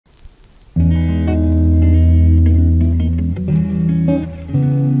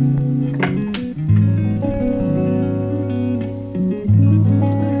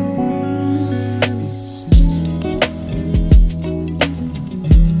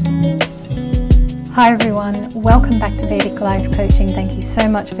Hi everyone, welcome back to Vedic Life Coaching. Thank you so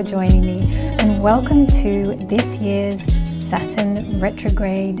much for joining me and welcome to this year's Saturn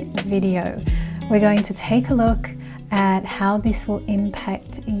Retrograde video. We're going to take a look at how this will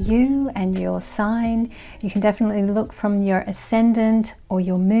impact you and your sign. You can definitely look from your ascendant or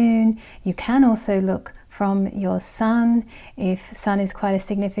your moon. You can also look from your sun. If sun is quite a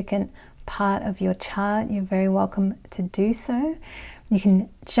significant part of your chart, you're very welcome to do so. You can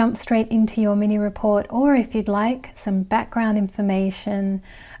jump straight into your mini report, or if you'd like some background information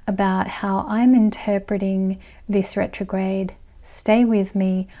about how I'm interpreting this retrograde, stay with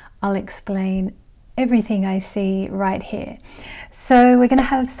me. I'll explain everything I see right here. So we're going to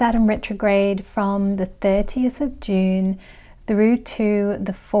have Saturn retrograde from the 30th of June through to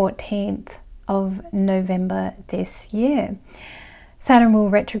the 14th of November this year. Saturn will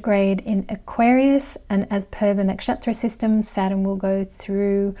retrograde in Aquarius, and as per the nakshatra system, Saturn will go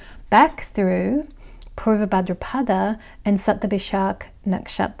back through Purva Bhadrapada and Satyabhishak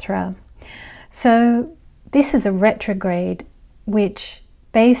nakshatra. So this is a retrograde, which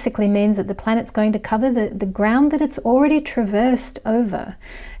basically means that the planet's going to cover the ground that it's already traversed over.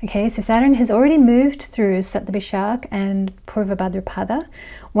 Okay, so Saturn has already moved through Satyabhishak and Purva Bhadrapada.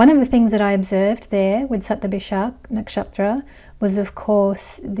 One of the things that I observed there with Satyabhishak nakshatra was, of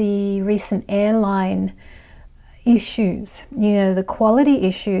course, the recent airline issues, the quality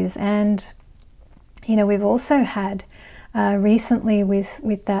issues. And, we've also had recently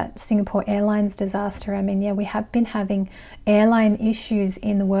with that Singapore Airlines disaster. I mean, we have been having airline issues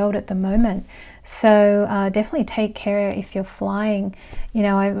in the world at the moment. So definitely take care if you're flying.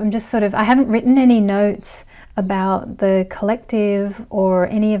 I'm just I haven't written any notes about the collective or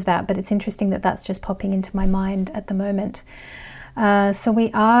any of that, but it's interesting that that's just popping into my mind at the moment. So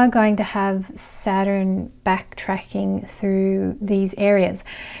we are going to have Saturn backtracking through these areas.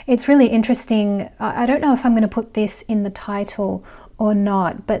 It's really interesting. I don't know if I'm going to put this in the title or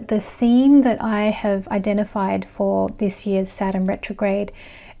not, but the theme that I have identified for this year's Saturn retrograde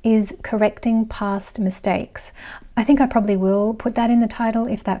is correcting past mistakes. I think I probably will put that in the title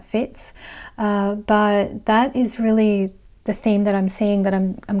if that fits, but that is really the theme that I'm seeing, that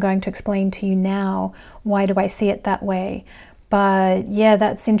I'm going to explain to you now. Why do I see it that way? But yeah,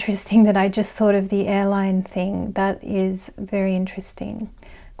 that's interesting that I just thought of the airline thing. That is very interesting.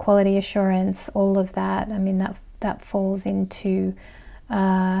 Quality assurance, all of that. I mean, that falls into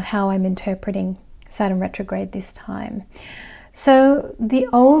how I'm interpreting Saturn retrograde this time. So the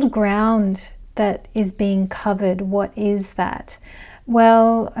old ground that is being covered, what is that?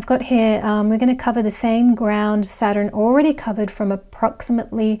 Well, I've got here, we're going to cover the same ground Saturn already covered from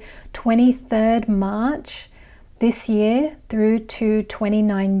approximately 23rd March this year through to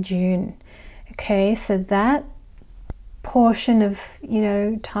 29 June. Okay, so that portion of,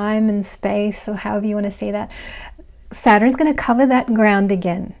 time and space, or however you want to see that, Saturn's going to cover that ground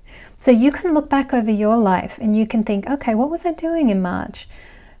again. So you can look back over your life and you can think, okay, what was I doing in March?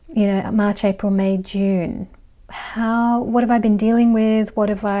 March, April, May, June. What have I been dealing with? What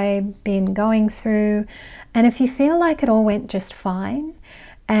have I been going through? And if you feel like it all went just fine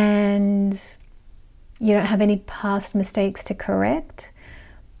and you don't have any past mistakes to correct,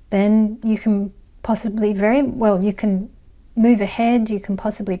 then you can possibly you can move ahead, you can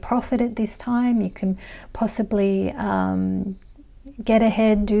possibly profit at this time, you can possibly get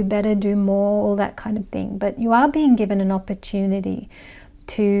ahead, do better, do more, all that kind of thing. But you are being given an opportunity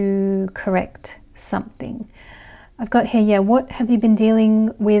to correct something. I've got here, what have you been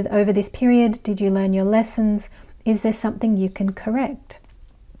dealing with over this period? Did you learn your lessons? Is there something you can correct?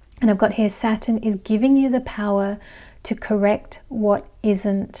 And I've got here, Saturn is giving you the power to correct what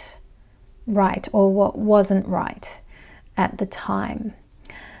isn't right or what wasn't right at the time.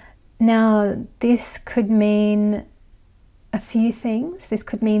 Now, this could mean a few things. This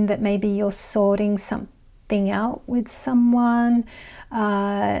could mean that maybe you're sorting something out with someone.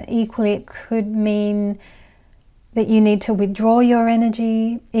 Equally, it could mean that you need to withdraw your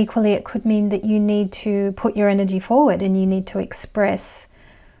energy. Equally, it could mean that you need to put your energy forward and you need to express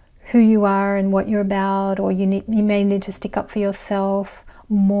who you are and what you're about, or you may need to stick up for yourself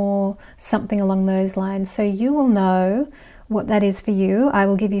more, something along those lines. So you will know what that is for you. I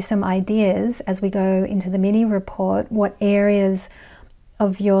will give you some ideas as we go into the mini report, what areas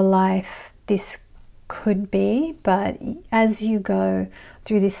of your life this could be. But as you go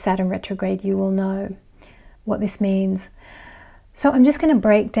through this Saturn retrograde, you will know what this means. So I'm just going to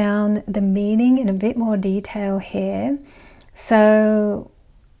break down the meaning in a bit more detail here. So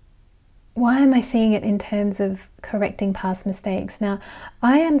why am I seeing it in terms of correcting past mistakes? Now,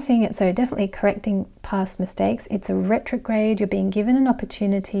 I am seeing it, so definitely correcting past mistakes. It's a retrograde. You're being given an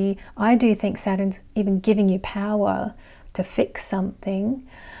opportunity. I do think Saturn's even giving you power to fix something.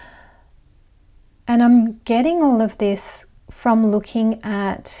 And I'm getting all of this from looking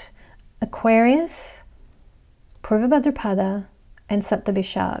at Aquarius, Purva Bhadrapada, and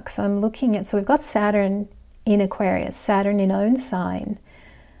Satyabhishak. So I'm looking at, so we've got Saturn in Aquarius, Saturn in own sign,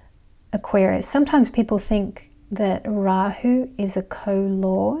 Aquarius. Sometimes people think that Rahu is a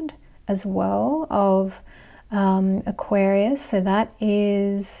co-lord as well of Aquarius. So that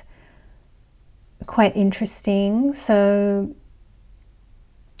is quite interesting. So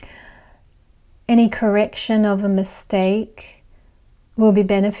any correction of a mistake will be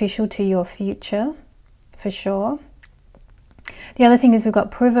beneficial to your future, for sure. The other thing is we've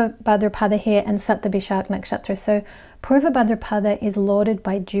got Purva Bhadrapada here and Satyabhishak Nakshatra. So Purva Bhadrapada is lorded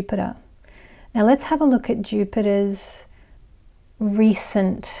by Jupiter. Now let's have a look at Jupiter's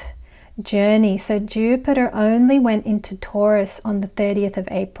recent journey. So Jupiter only went into Taurus on the 30th of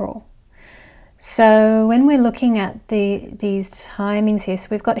April. So when we're looking at these timings here, so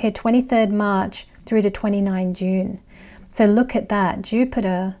we've got here 23rd March through to 29 June. So look at that.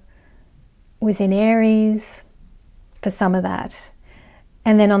 Jupiter was in Aries for some of that.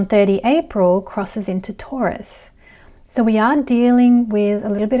 And then on 30 April crosses into Taurus. So we are dealing with a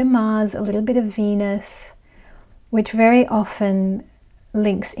little bit of Mars, a little bit of Venus, which very often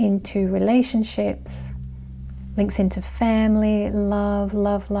links into relationships, links into family, love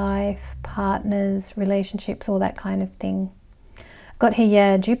life, partners, relationships, all that kind of thing. I've got here,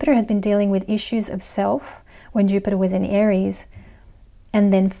 yeah, Jupiter has been dealing with issues of self when Jupiter was in Aries,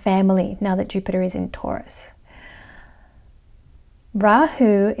 and then family now that Jupiter is in Taurus.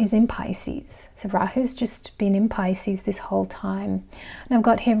 Rahu is in Pisces. So Rahu's just been in Pisces this whole time. And I've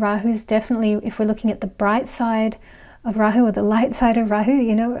got here Rahu's definitely, if we're looking at the bright side of Rahu or the light side of Rahu,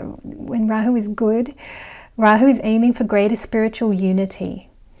 you know, when Rahu is good, Rahu is aiming for greater spiritual unity.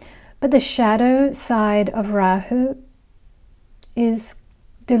 But the shadow side of Rahu is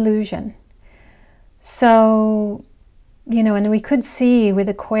delusion. So, you know, and we could see with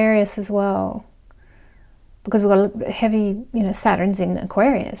Aquarius as well, because we've got a heavy, you know, Saturn's in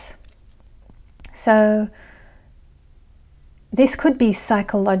Aquarius. So this could be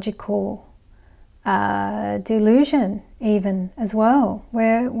psychological delusion even as well.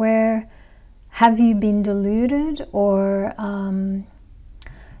 Where have you been deluded? Or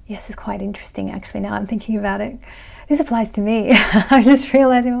yes, it's quite interesting actually now I'm thinking about it. This applies to me. I'm just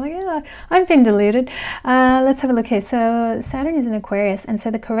realizing, I'm like, yeah, I've been deluded. Let's have a look here. So Saturn is in Aquarius, and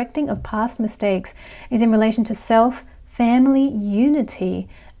so the correcting of past mistakes is in relation to self, family, unity,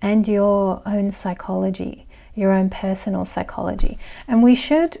 and your own psychology, your own personal psychology. And we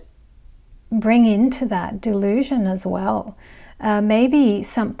should bring into that delusion as well. Maybe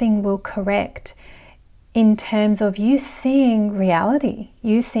something will correct in terms of you seeing reality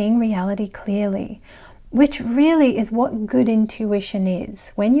clearly, which really is what good intuition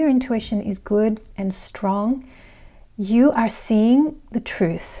is. When your intuition is good and strong, you are seeing the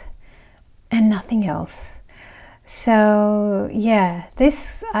truth and nothing else. So yeah,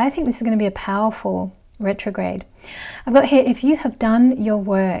 I think this is going to be a powerful retrograde. I've got here, if you have done your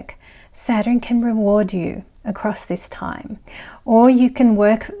work, Saturn can reward you across this time, or you can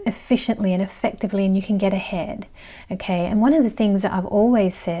work efficiently and effectively and you can get ahead. Okay, and one of the things that I've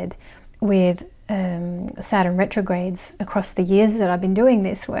always said with Saturn retrogrades across the years that I've been doing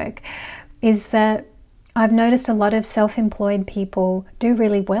this work is that I've noticed a lot of self-employed people do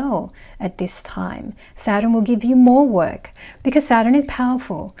really well at this time. Saturn will give you more work because Saturn is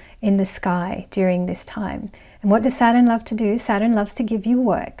powerful in the sky during this time. And what does Saturn love to do? Saturn loves to give you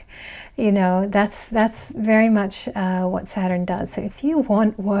work. You know, that's very much what Saturn does. So if you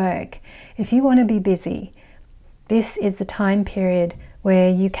want work, if you want to be busy, this is the time period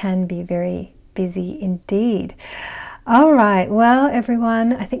where you can be very busy indeed. All right, well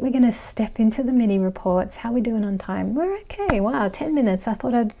everyone, I think we're going to step into the mini reports. How are we doing on time? We're okay. Wow, 10 minutes. I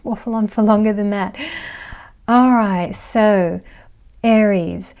thought I'd waffle on for longer than that. All right, so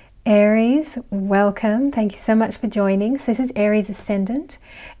Aries. Aries, welcome. Thank you so much for joining. So this is Aries ascendant,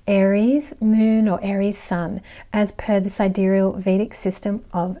 Aries moon or Aries sun, as per the sidereal Vedic system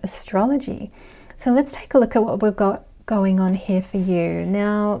of astrology. So let's take a look at what we've got going on here for you.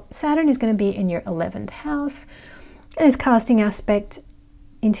 Now, Saturn is going to be in your 11th house. It is casting aspect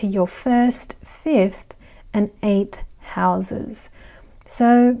into your 1st, 5th, and 8th houses.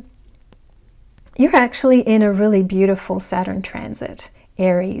 So you're actually in a really beautiful Saturn transit,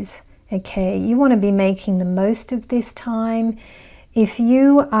 Aries. Okay, you want to be making the most of this time. If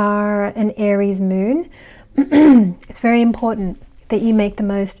you are an Aries moon, it's very important that you make the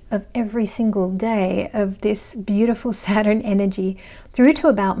most of every single day of this beautiful Saturn energy through to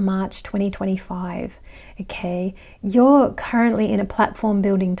about March 2025. Okay, you're currently in a platform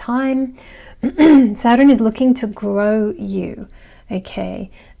building time. Saturn is looking to grow you. Okay,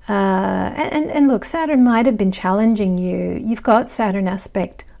 and look, Saturn might have been challenging you. You've got Saturn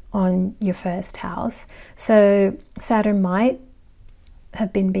aspect on your first house, so Saturn might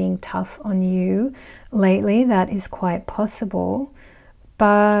have been being tough on you lately. That is quite possible.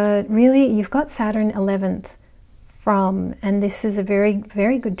 But really, you've got Saturn 11th from, and this is a very,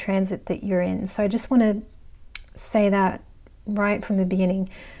 very good transit that you're in. So I just want to say that right from the beginning,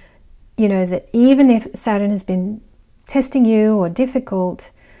 you know, that even if Saturn has been testing you or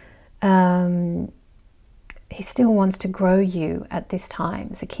difficult, he still wants to grow you at this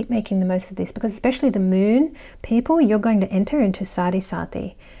time. So keep making the most of this, because especially the moon people, you're going to enter into Sati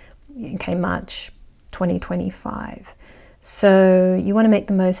Sati, okay, March 2025. So you want to make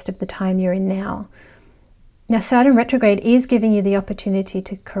the most of the time you're in now. Now, Saturn retrograde is giving you the opportunity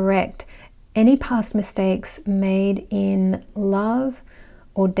to correct any past mistakes made in love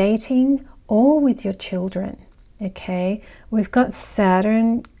or dating or with your children. Okay, we've got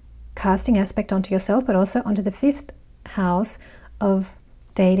Saturn casting aspect onto yourself, but also onto the 5th house of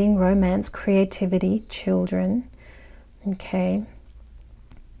dating, romance, creativity, children. Okay,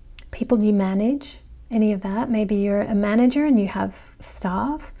 people you manage, any of that. Maybe you're a manager and you have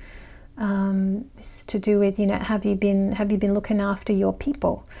staff. This is to do with, you know, have you been looking after your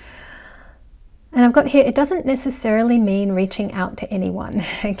people? And I've got here, it doesn't necessarily mean reaching out to anyone.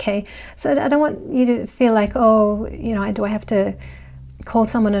 Okay, so I don't want you to feel like, oh, you know, do I have to call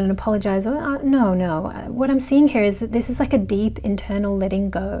someone and apologize? No. What I'm seeing here is that this is like a deep internal letting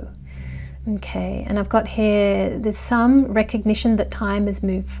go. Okay, and I've got here, there's some recognition that time has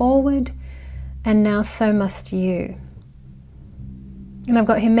moved forward, and now so must you. And I've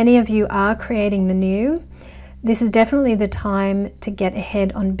got here, many of you are creating the new. This is definitely the time to get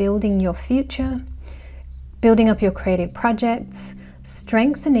ahead on building your future, building up your creative projects,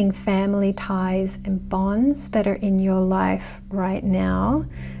 strengthening family ties and bonds that are in your life right now.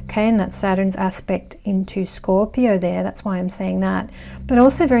 Okay, and that's Saturn's aspect into Scorpio there. That's why I'm saying that. But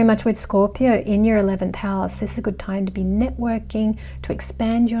also very much with Scorpio in your 11th house, this is a good time to be networking, to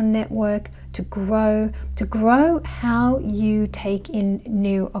expand your network, to grow how you take in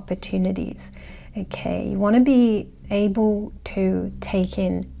new opportunities. Okay, you want to be able to take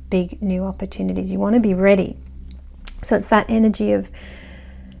in big new opportunities. You want to be ready. So it's that energy of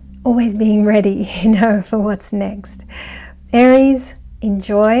always being ready, you know, for what's next. Aries,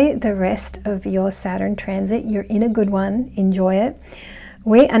 enjoy the rest of your Saturn transit. You're in a good one. Enjoy it.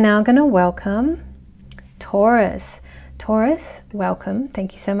 We are now going to welcome Taurus. Taurus, welcome.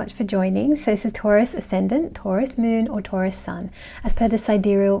 Thank you so much for joining. So this is Taurus ascendant, Taurus moon, or Taurus sun, as per the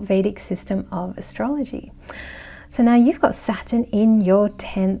sidereal Vedic system of astrology. So now you've got Saturn in your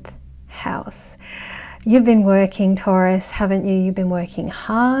 10th house. You've been working, Taurus, haven't you? You've been working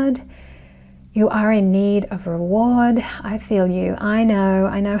hard. You are in need of reward. I feel you. I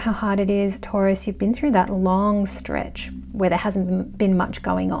know how hard it is, Taurus. You've been through that long stretch where there hasn't been much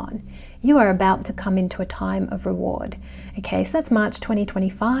going on. You are about to come into a time of reward. Okay, so that's March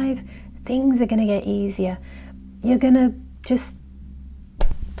 2025. Things are going to get easier. You're going to just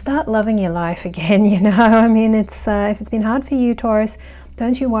start loving your life again, you know. I mean, if it's been hard for you, Taurus,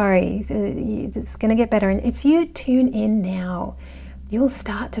 don't you worry. It's going to get better. And if you tune in now, you'll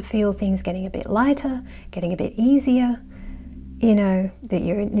start to feel things getting a bit lighter, getting a bit easier, you know, that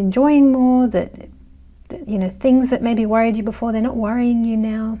you're enjoying more, that you know, things that maybe worried you before, they're not worrying you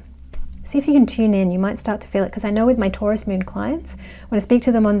now. See if you can tune in. You might start to feel it, because I know with my Taurus moon clients, when I speak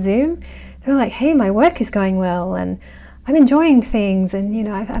to them on Zoom, they're like, hey, my work is going well and I'm enjoying things. And you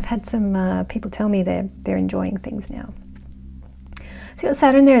know, I've had some people tell me they're enjoying things now. So you've got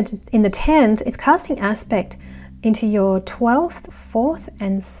Saturn there in the 10th. It's casting aspect into your 12th, 4th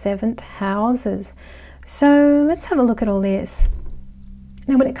and 7th houses. So let's have a look at all this.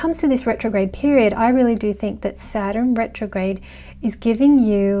 Now, when it comes to this retrograde period, I really do think that Saturn retrograde is giving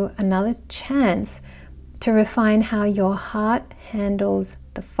you another chance to refine how your heart handles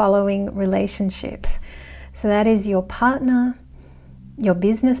the following relationships. So that is your partner, your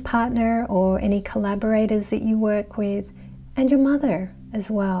business partner, or any collaborators that you work with, and your mother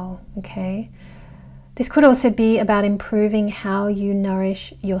as well, okay? This could also be about improving how you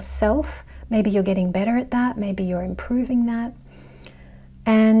nourish yourself. Maybe you're getting better at that, maybe you're improving that.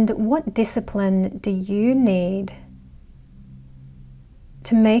 And what discipline do you need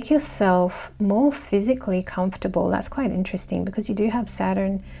to make yourself more physically comfortable. That's quite interesting because you do have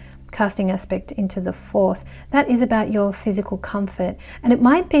Saturn casting aspect into the 4th. That is about your physical comfort, and it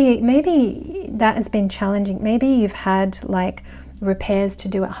might be, maybe that has been challenging. Maybe you've had like repairs to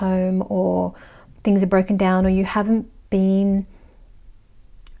do at home, or things are broken down, or you haven't been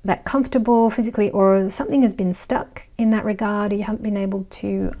that comfortable physically, or something has been stuck in that regard, or you haven't been able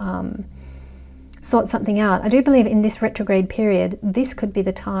to sort something out. I do believe in this retrograde period, this could be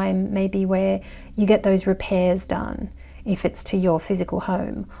the time maybe where you get those repairs done, if it's to your physical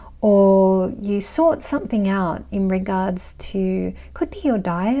home, or you sort something out in regards to, could be your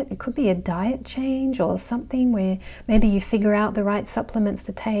diet, it could be a diet change or something where maybe you figure out the right supplements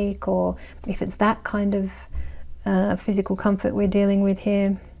to take, or if it's that kind of physical comfort we're dealing with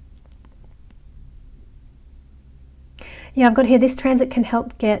here. Yeah, I've got here, this transit can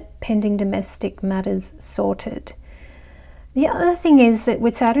help get pending domestic matters sorted. The other thing is that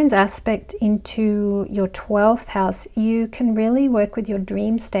with Saturn's aspect into your 12th house, you can really work with your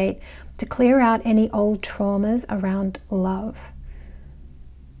dream state to clear out any old traumas around love.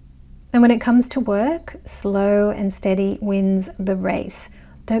 And when it comes to work, slow and steady wins the race.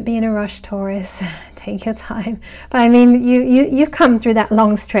 Don't be in a rush, Taurus. Take your time. But I mean, you've come through that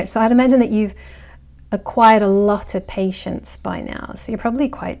long stretch, so I'd imagine that you've acquired a lot of patience by now, so you're probably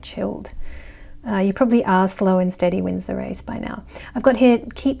quite chilled. You probably are slow and steady wins the race by now. I've got here,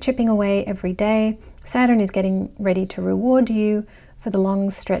 keep chipping away every day. Saturn is getting ready to reward you for the long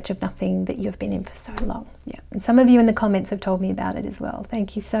stretch of nothing that you've been in for so long. Yeah, and some of you in the comments have told me about it as well.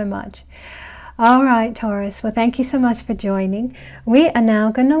 Thank you so much. All right, Taurus, well, thank you so much for joining. We are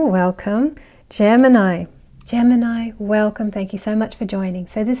now going to welcome Gemini. Gemini, welcome. Thank you so much for joining.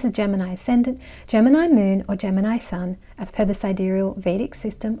 So this is Gemini Ascendant, Gemini Moon, or Gemini Sun, as per the sidereal Vedic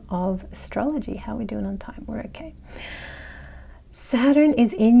system of astrology. How are we doing on time? We're okay. Saturn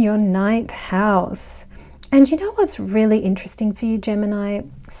is in your 9th house. And you know what's really interesting for you, Gemini?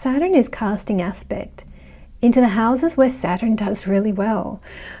 Saturn is casting aspect into the houses where Saturn does really well.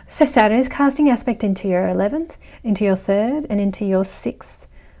 So Saturn is casting aspect into your 11th, into your 3rd, and into your 6th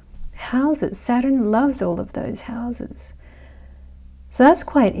houses. Saturn loves all of those houses. So that's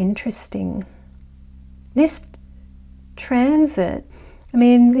quite interesting. This transit, I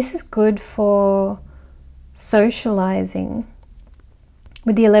mean, this is good for socializing.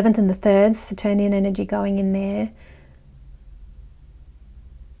 With the 11th and the 3rd, Saturnian energy going in there.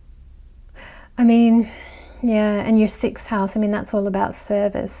 I mean, yeah, and your 6th house, I mean, that's all about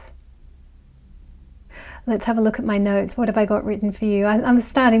service. Let's have a look at my notes. What have I got written for you? I'm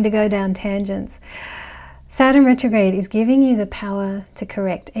starting to go down tangents. Saturn retrograde is giving you the power to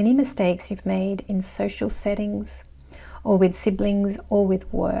correct any mistakes you've made in social settings, or with siblings, or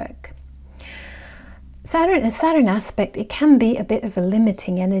with work. A Saturn aspect, it can be a bit of a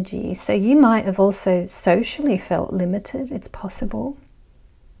limiting energy. So you might have also socially felt limited. It's possible.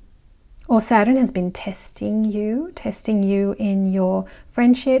 Or Saturn has been testing you in your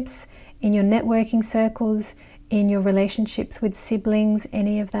friendships, in your networking circles, in your relationships with siblings,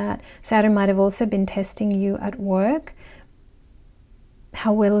 any of that. Saturn might have also been testing you at work,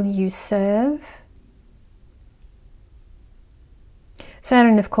 how well you serve.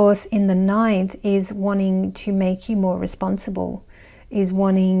 Saturn, of course, in the 9th is wanting to make you more responsible, is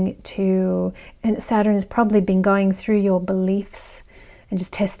wanting to, and Saturn has probably been going through your beliefs and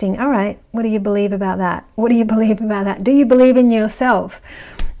just testing, all right, what do you believe about that? What do you believe about that? Do you believe in yourself?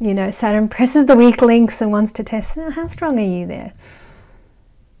 You know, Saturn presses the weak links and wants to test, how strong are you there?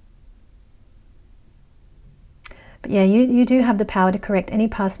 But yeah, you do have the power to correct any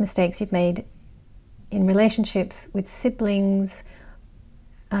past mistakes you've made in relationships with siblings,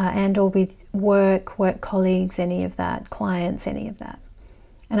 and or with work colleagues, any of that, clients, any of that.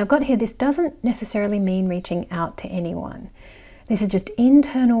 And I've got here, this doesn't necessarily mean reaching out to anyone. This is just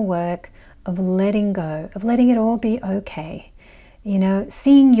internal work of letting go, of letting it all be okay. You know,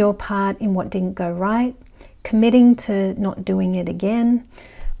 seeing your part in what didn't go right, committing to not doing it again,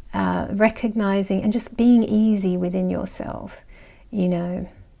 recognizing and just being easy within yourself, you know.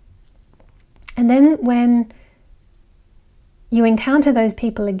 And then when you encounter those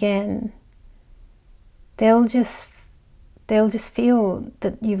people again, they'll just feel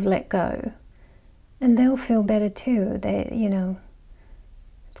that you've let go, and they'll feel better too. You know,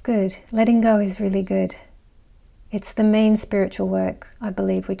 it's good. Letting go is really good. It's the main spiritual work I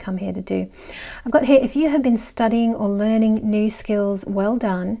believe we come here to do. I've got here, if you have been studying or learning new skills, well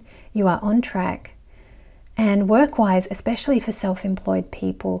done. You are on track. And work-wise, especially for self-employed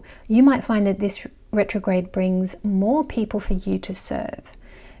people, you might find that this retrograde brings more people for you to serve.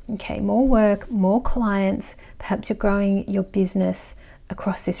 Okay, more work, more clients, perhaps you're growing your business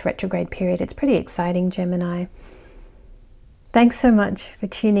across this retrograde period. It's pretty exciting, Gemini. Thanks so much for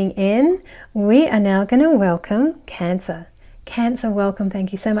tuning in. We are now going to welcome Cancer. Cancer, welcome.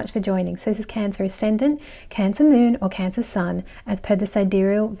 Thank you so much for joining. So this is Cancer Ascendant, Cancer Moon, or Cancer Sun, as per the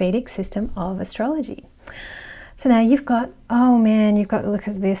sidereal Vedic system of astrology. So now you've got, oh man, you've got, look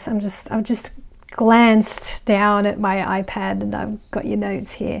at this. I've just glanced down at my iPad and I've got your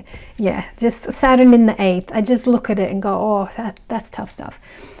notes here. Yeah, just Saturn in the 8th. I just look at it and go, oh, that's tough stuff.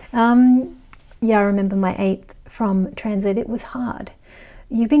 Yeah, I remember my 8th from transit. It was hard.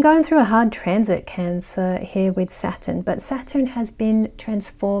 You've been going through a hard transit, Cancer, here with Saturn, but Saturn has been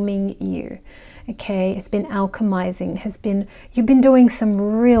transforming you, okay? It's been alchemizing, you've been doing some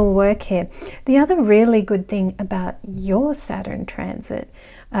real work here. The other really good thing about your Saturn transit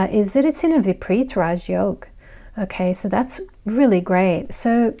is that it's in a Vipreet Raj Yoga, okay? So that's really great.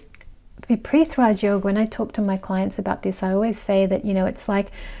 So Vipreet Raj Yoga, when I talk to my clients about this, I always say that, you know, it's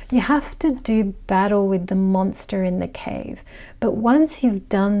like you have to do battle with the monster in the cave. But once you've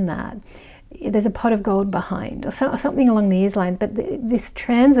done that, there's a pot of gold behind, or something along these lines. But this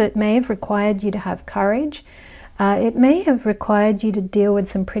transit may have required you to have courage. It may have required you to deal with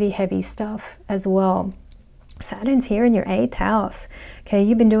some pretty heavy stuff as well. Saturn's here in your 8th house. Okay,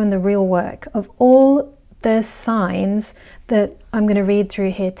 you've been doing the real work. Of all the signs that I'm going to read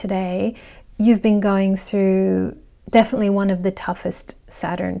through here today, you've been going through definitely one of the toughest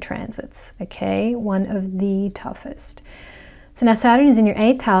Saturn transits, okay? One of the toughest. So now Saturn is in your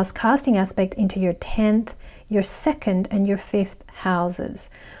 8th house, casting aspect into your 10th, your 2nd, and your 5th houses.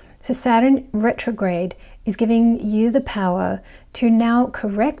 So Saturn retrograde is giving you the power to now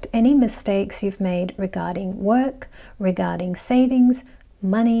correct any mistakes you've made regarding work, regarding savings,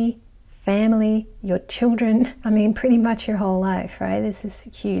 money, family, your children, I mean pretty much your whole life, right? This is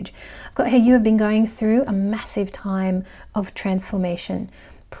huge. I've got here, you have been going through a massive time of transformation.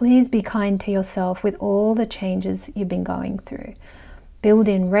 Please be kind to yourself with all the changes you've been going through. Build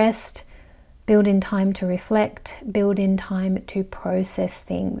in rest, build in time to reflect, build in time to process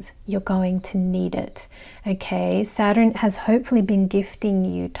things. You're going to need it, okay? Saturn has hopefully been gifting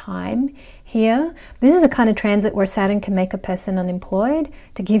you time here. This is a kind of transit where Saturn can make a person unemployed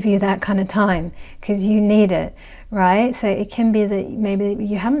to give you that kind of time, because you need it, right? So it can be that maybe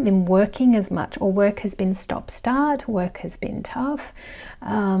you haven't been working as much, or work has been stop-start, work has been tough.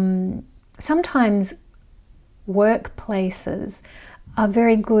 Sometimes workplaces are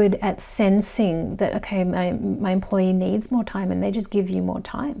very good at sensing that, okay, my employee needs more time, and they just give you more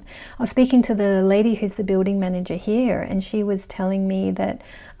time. I was speaking to the lady who's the building manager here, and she was telling me that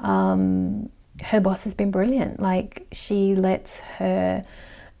her boss has been brilliant. Like, she lets her,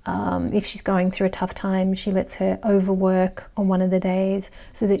 if she's going through a tough time, she lets her overwork on one of the days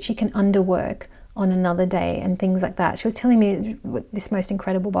so that she can underwork on another day and things like that. She was telling me this most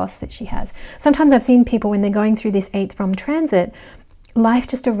incredible boss that she has. Sometimes I've seen people when they're going through this 8th from transit, life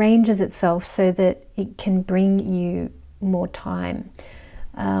just arranges itself so that it can bring you more time.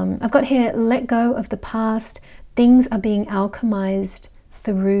 I've got here, let go of the past. Things are being alchemized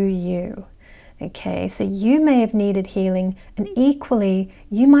through you. Okay, so you may have needed healing, and equally,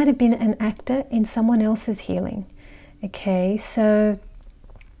 you might have been an actor in someone else's healing. Okay, so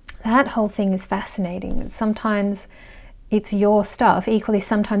that whole thing is fascinating. Sometimes it's your stuff. Equally,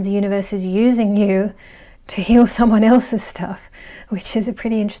 sometimes the universe is using you to heal someone else's stuff, which is a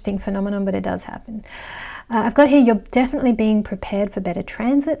pretty interesting phenomenon, but it does happen. I've got here, you're definitely being prepared for better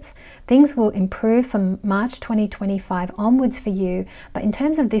transits. Things will improve from March 2025 onwards for you, but in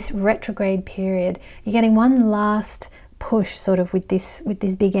terms of this retrograde period, you're getting one last push sort of with this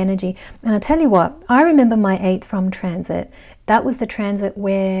big energy. And I'll tell you what, I remember my 8th from transit. That was the transit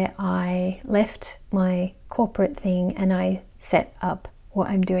where I left my corporate thing and I set up what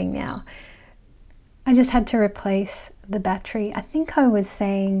I'm doing now. I just had to replace the battery. I think I was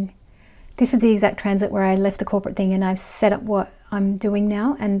saying this was the exact transit where I left the corporate thing and I've set up what I'm doing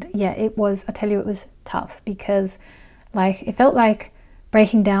now. And yeah, it was, I tell you, it was tough, because like it felt like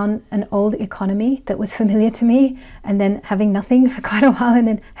breaking down an old economy that was familiar to me, and then having nothing for quite a while, and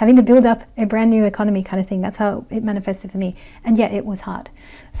then having to build up a brand new economy kind of thing. That's how it manifested for me. And yeah, it was hard.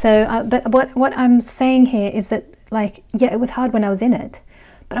 So, but what I'm saying here is that, like, yeah, it was hard when I was in it,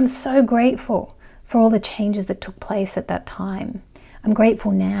 but I'm so grateful for all the changes that took place at that time. I'm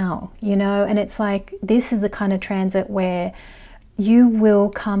grateful now, you know, and it's like, this is the kind of transit where you will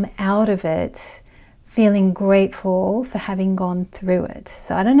come out of it feeling grateful for having gone through it.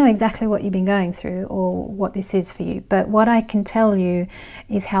 So I don't know exactly what you've been going through or what this is for you, but what I can tell you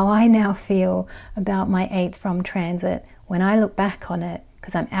is how I now feel about my 8th from transit when I look back on it,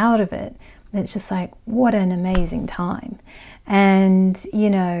 because I'm out of it. And it's just like, what an amazing time. And, you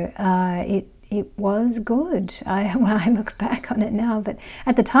know, it was good. Well, I look back on it now, but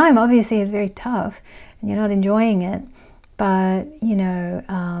at the time, obviously, it's very tough and you're not enjoying it. But, you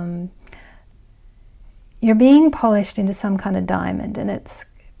know, you're being polished into some kind of diamond, and it's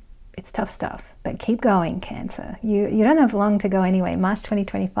tough stuff. But keep going, Cancer. You don't have long to go anyway. March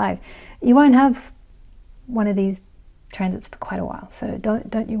 2025. You won't have one of these transits for quite a while, so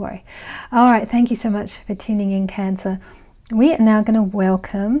don't you worry. All right, thank you so much for tuning in, Cancer. We are now going to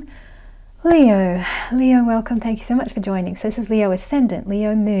welcome Leo. Leo, welcome. Thank you so much for joining. So this is Leo Ascendant,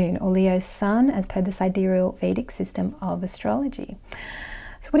 Leo Moon, or Leo Sun, as per the sidereal Vedic system of astrology.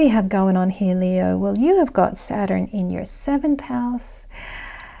 So what do you have going on here, Leo? Well, you have got Saturn in your 7th house,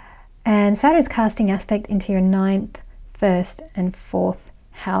 and Saturn's casting aspect into your 9th, 1st, and 4th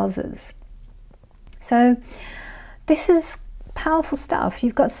houses. So this is powerful stuff.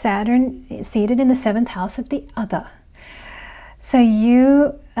 You've got Saturn seated in the 7th house of the other. So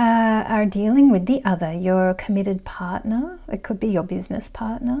you are dealing with the other, your committed partner. It could be your business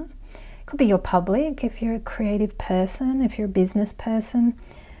partner. It could be your public, if you're a creative person, if you're a business person.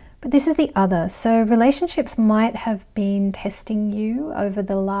 But this is the other. So relationships might have been testing you over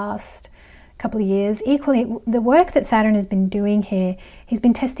the last couple of years. Equally, the work that Saturn has been doing here, he's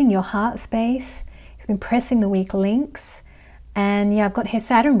been testing your heart space. He's been pressing the weak links. And yeah, I've got here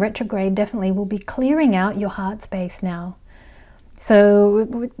Saturn retrograde definitely will be clearing out your heart space now.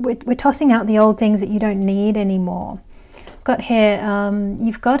 So we're tossing out the old things that you don't need anymore. I've got here,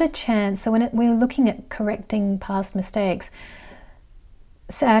 you've got a chance. So when we're looking at correcting past mistakes,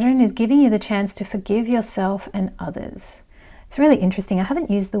 Saturn is giving you the chance to forgive yourself and others. It's really interesting. I haven't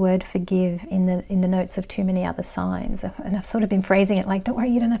used the word forgive in the notes of too many other signs, and I've sort of been phrasing it like, don't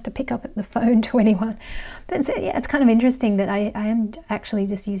worry, you don't have to pick up the phone to anyone. But yeah, it's kind of interesting that I am actually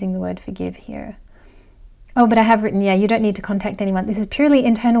just using the word forgive here. Oh, but I have written, yeah, you don't need to contact anyone. This is purely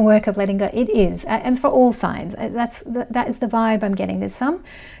internal work of letting go. It is, and for all signs, that is the vibe I'm getting. There's some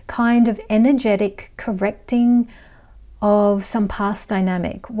kind of energetic correcting of some past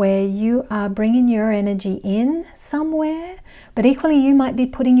dynamic where you are bringing your energy in somewhere, but equally you might be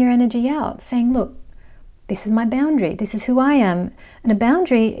putting your energy out, saying, look, this is my boundary, this is who I am. And a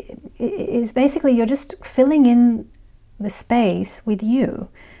boundary is basically you're just filling in the space with you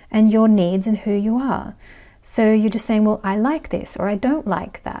and your needs and who you are. So you're just saying, well, I like this, or I don't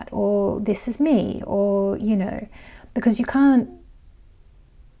like that, or this is me, or, you know, because you can't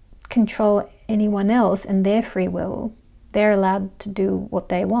control anyone else and their free will. They're allowed to do what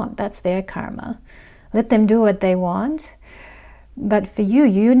they want. That's their karma. Let them do what they want. But for you,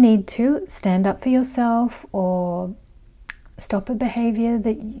 you need to stand up for yourself, or stop a behavior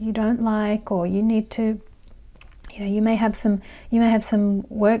that you don't like, or you need to, you know, you may have some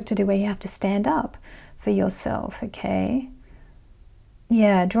work to do where you have to stand up for yourself, okay?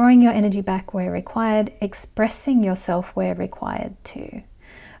 Yeah, drawing your energy back where required, expressing yourself where required too.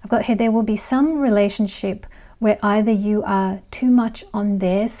 I've got here, there will be some relationship where either you are too much on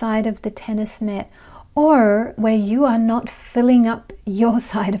their side of the tennis net, or where you are not filling up your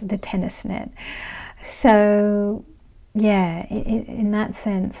side of the tennis net. So yeah, in that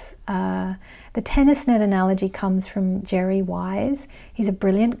sense, the tennis net analogy comes from Jerry Wise. He's a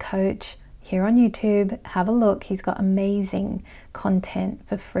brilliant coach here on YouTube. Have a look. He's got amazing content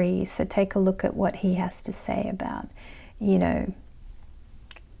for free. So take a look at what he has to say about, you know,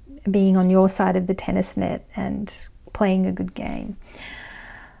 being on your side of the tennis net and playing a good game.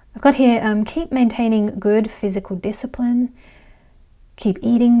 I've got here, keep maintaining good physical discipline, keep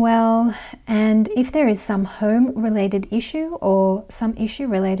eating well, and if there is some home-related issue or some issue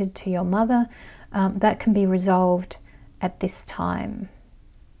related to your mother, that can be resolved at this time.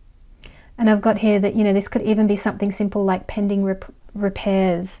 And I've got here that, you know, this could even be something simple like pending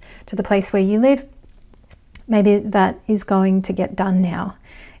repairs to the place where you live. Maybe that is going to get done now,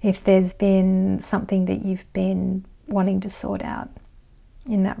 if there's been something that you've been wanting to sort out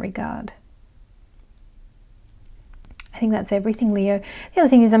in that regard. I think that's everything, Leo. The other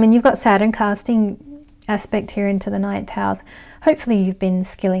thing is, I mean, you've got Saturn casting aspect here into the 9th house. Hopefully you've been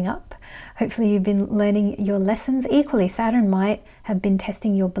skilling up. Hopefully you've been learning your lessons. Equally, Saturn might have been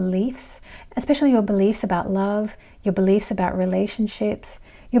testing your beliefs, especially your beliefs about love, your beliefs about relationships,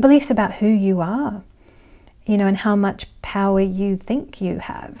 your beliefs about who you are. You know, and how much power you think you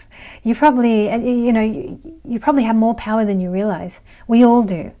have. You probably, you know, you probably have more power than you realize. We all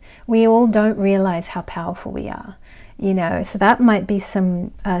do. We all don't realize how powerful we are, you know. So that might be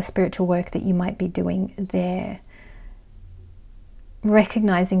some spiritual work that you might be doing there.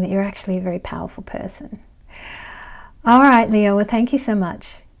 Recognizing that you're actually a very powerful person. All right, Leo, well, thank you so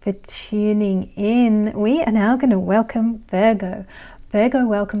much. for tuning in. We are now going to welcome Virgo. Virgo,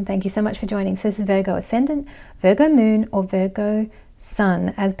 welcome. Thank you so much for joining. So this is Virgo Ascendant, Virgo Moon, or Virgo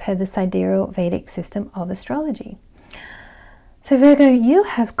Sun, as per the sidereal Vedic system of astrology. So Virgo, you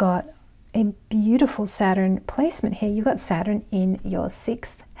have got a beautiful Saturn placement here. You've got Saturn in your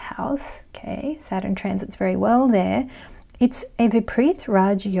 6th house. Okay, Saturn transits very well there. It's a Vipreet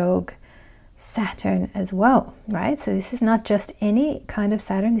Raj Yog Saturn as well, right? So this is not just any kind of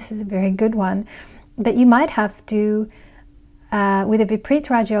Saturn. This is a very good one that you might have to, with a Vipreet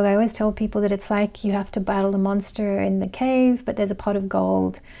Raj Yoga, I always tell people that it's like you have to battle the monster in the cave, but there's a pot of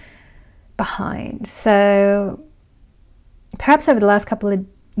gold behind. So perhaps over the last couple of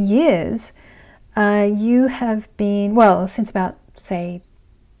years, you have been, well, since about, say,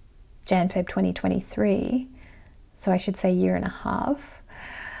 Jan-Feb 2023, so I should say year and a half,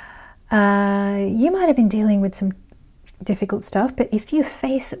 you might have been dealing with some difficult stuff, but if you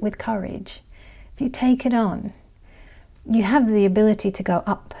face it with courage, if you take it on, you have the ability to go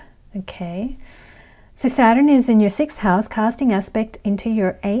up, okay? So Saturn is in your 6th house, casting aspect into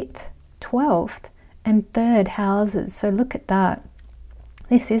your 8th, 12th, and 3rd houses. So look at that.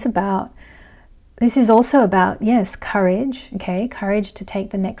 This is also about, yes, courage, okay? Courage to take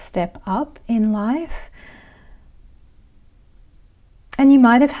the next step up in life. And you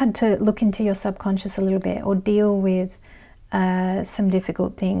might have had to look into your subconscious a little bit, or deal with some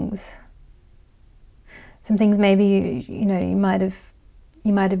difficult things. Some things maybe, you know, you might have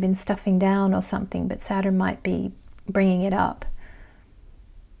been stuffing down or something, but Saturn might be bringing it up.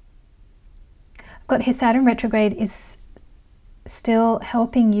 I've got here Saturn retrograde is still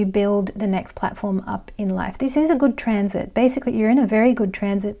helping you build the next platform up in life. This is a good transit. Basically, you're in a very good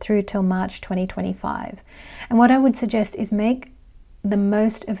transit through till March 2025. And what I would suggest is make the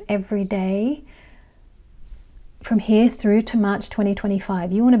most of every day from here through to March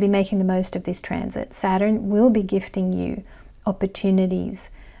 2025. You want to be making the most of this transit. Saturn will be gifting you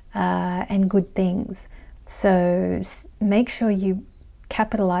opportunities and good things. So make sure you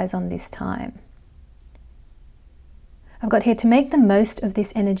capitalize on this time. I've got here, to make the most of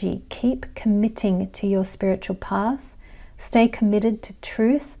this energy, keep committing to your spiritual path. Stay committed to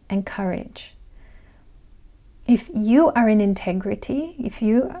truth and courage. If you are in integrity, if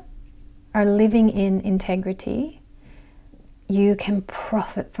you are living in integrity, you can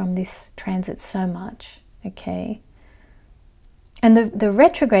profit from this transit so much, okay? And the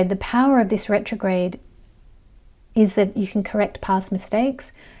retrograde, the power of this retrograde is that you can correct past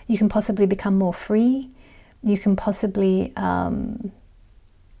mistakes, you can possibly become more free, you can possibly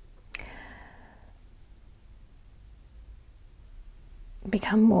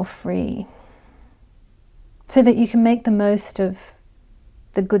become more free, so that you can make the most of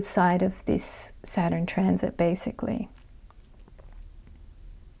the good side of this Saturn transit, basically.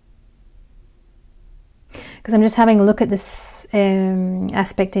 Because I'm just having a look at this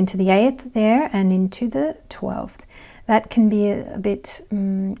aspect into the 8th there and into the 12th. That can be a bit,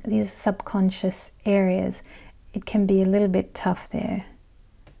 these subconscious areas, it can be a little bit tough there.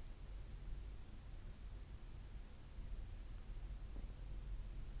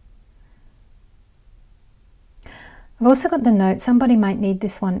 I've also got the note, somebody might need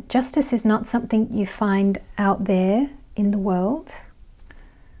this one. Justice is not something you find out there in the world.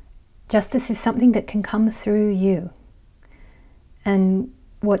 Justice is something that can come through you. And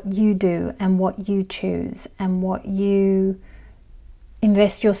what you do and what you choose and what you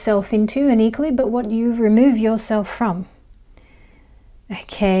invest yourself into, and equally, but what you remove yourself from.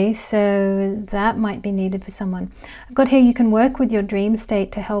 Okay, so that might be needed for someone. I've got here, you can work with your dream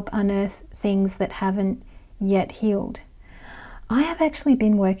state to help unearth things that haven't yet healed. I have actually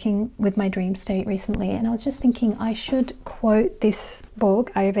been working with my dream state recently, and I was just thinking I should quote this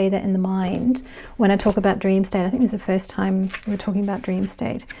book, Ayurveda in the Mind, when I talk about dream state. I think this is the first time we're talking about dream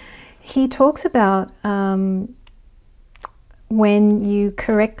state. He talks about when you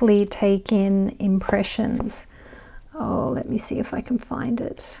correctly take in impressions. Oh, let me see if I can find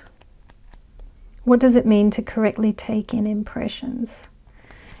it. What does it mean to correctly take in impressions?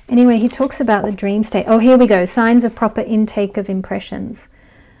 Anyway, he talks about the dream state. Oh, here we go. Signs of proper intake of impressions.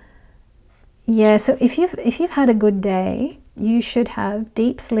 Yeah, so if you've had a good day, you should have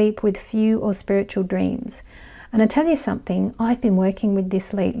deep sleep with few or spiritual dreams. And I tell you something, I've been working with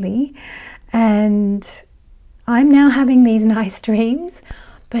this lately, and I'm now having these nice dreams.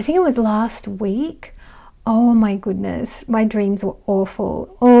 But I think it was last week. Oh my goodness, my dreams were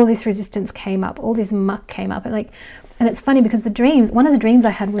awful. All this resistance came up, all this muck came up, and it's funny because one of the dreams I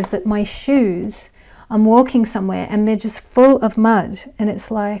had was that my shoes, I'm walking somewhere and they're just full of mud, and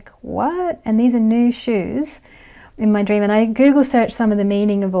it's like, what? And these are new shoes. in my dream, and I Google searched some of the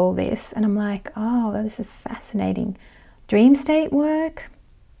meaning of all this, and I'm like, oh, this is fascinating. Dream state work,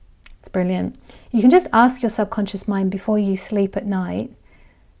 it's brilliant. You can just ask your subconscious mind before you sleep at night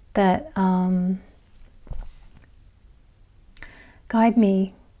that guide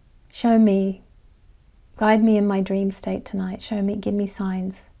me, show me, guide me in my dream state tonight, show me, give me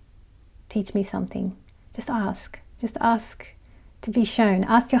signs, teach me something. Just ask to be shown.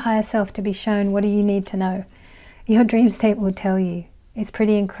 Ask your higher self to be shown, what do you need to know? Your dream state will tell you. It's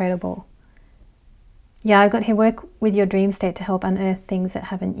pretty incredible. Yeah, I've got here, work with your dream state to help unearth things that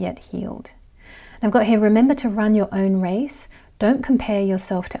haven't yet healed. And I've got here, remember to run your own race. Don't compare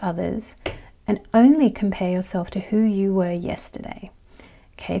yourself to others, and only compare yourself to who you were yesterday.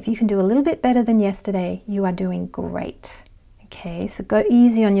 Okay, if you can do a little bit better than yesterday, you are doing great. Okay, so go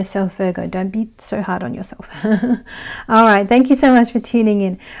easy on yourself, Virgo. Don't be so hard on yourself. All right, thank you so much for tuning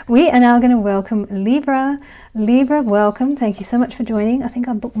in. We are now going to welcome Libra. Libra, welcome. Thank you so much for joining. I think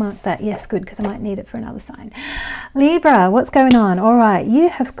I bookmarked that. Yes, good, because I might need it for another sign. Libra, what's going on? All right, you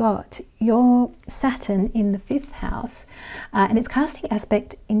have got your Saturn in the 5th house, and it's casting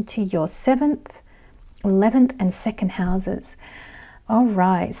aspect into your 7th, 11th, and 2nd houses. All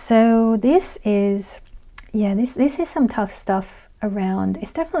right, so this is... yeah, this is some tough stuff around.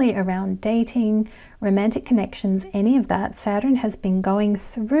 It's definitely around dating, romantic connections, any of that. Saturn has been going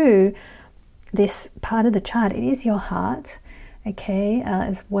through this part of the chart. It is your heart, okay,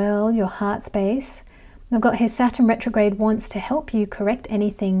 as well, your heart space. I've got here, Saturn retrograde wants to help you correct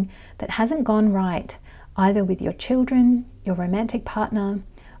anything that hasn't gone right, either with your children, your romantic partner,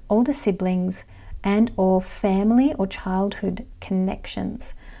 older siblings, and or family or childhood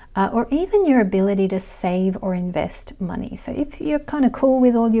connections. Or even your ability to save or invest money. So if you're kind of cool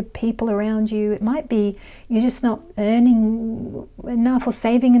with all your people around you, it might be you're just not earning enough or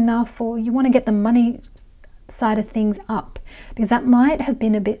saving enough, or you want to get the money side of things up, because that might have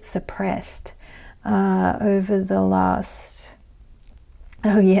been a bit suppressed over the last...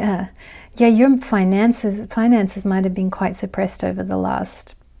 oh yeah, your finances might have been quite suppressed over the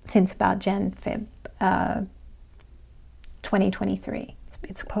last, since about Jan-Feb 2023.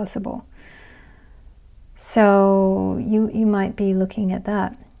 It's possible. So you might be looking at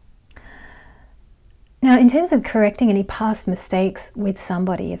that. Now, in terms of correcting any past mistakes with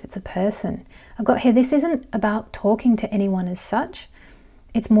somebody, if it's a person, I've got here, this isn't about talking to anyone as such.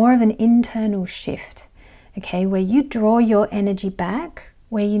 It's more of an internal shift, okay, where you draw your energy back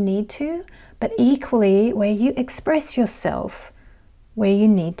where you need to, but equally where you express yourself where you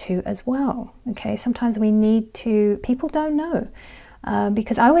need to as well, okay? Sometimes we need to, people don't know.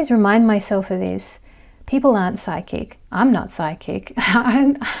 Because I always remind myself of this. People aren't psychic. I'm not psychic.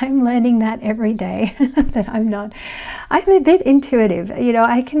 I'm learning that every day that I'm not. I'm a bit intuitive. You know,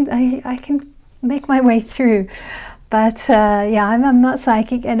 I can make my way through. But yeah, I'm not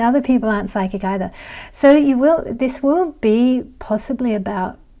psychic, and other people aren't psychic either. So this will be possibly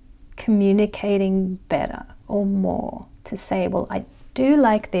about communicating better or more, to say, well, I do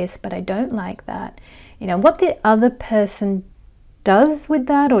like this, but I don't like that. You know, what the other person does with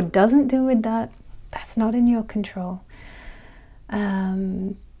that or doesn't do with that, that's not in your control.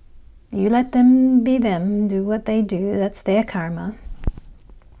 You let them be them, do what they do, that's their karma.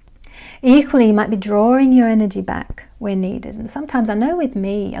 Equally, you might be drawing your energy back where needed. And sometimes, I know with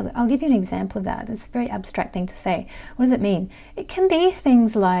me, I'll give you an example of that. It's a very abstract thing to say. What does it mean? It can be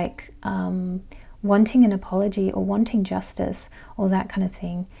things like wanting an apology or wanting justice or that kind of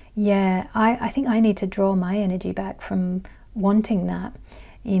thing. Yeah, I think I need to draw my energy back from wanting that,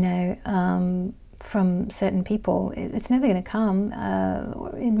 you know, from certain people. It's never going to come.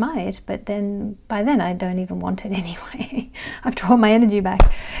 It might, but then by then I don't even want it anyway. I've drawn my energy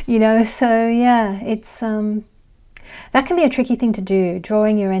back, you know. So yeah, it's that can be a tricky thing to do,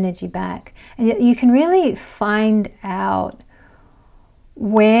 drawing your energy back, and you can really find out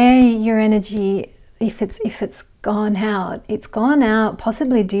where your energy, if it's gone out. It's gone out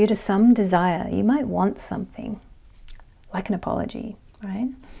possibly due to some desire. You might want something, like an apology, right?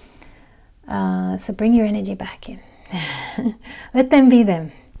 So bring your energy back in. Let them be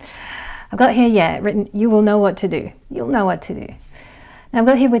them. I've got here, yeah, written, you will know what to do. You'll know what to do. Now I've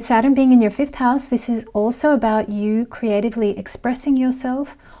got here, with Saturn being in your 5th house, this is also about you creatively expressing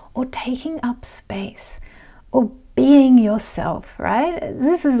yourself or taking up space or being yourself, right?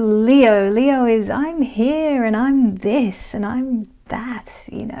 This is Leo. Leo is, I'm here and I'm this and I'm that,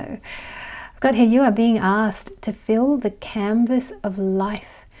 you know. Got here, you are being asked to fill the canvas of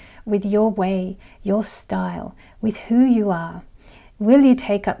life with your way, your style, with who you are. Will you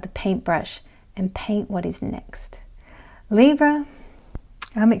take up the paintbrush and paint what is next? Libra,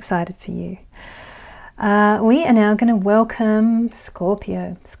 I'm excited for you. We are now going to welcome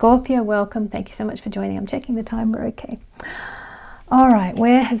Scorpio. Scorpio, welcome. Thank you so much for joining. I'm checking the time. We're okay. All right,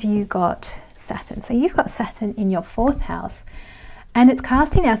 where have you got Saturn? So you've got Saturn in your 4th house, and it's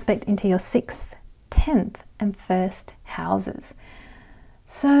casting aspect into your 6th, 10th, and 1st houses.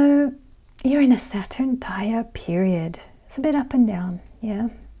 So you're in a Saturn dire period. It's a bit up and down, yeah?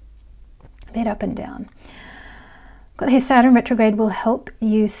 A bit up and down. Got here, Saturn retrograde will help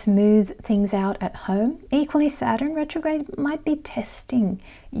you smooth things out at home. Equally, Saturn retrograde might be testing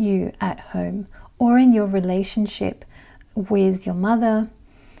you at home or in your relationship with your mother.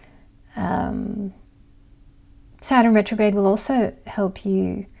 Saturn retrograde will also help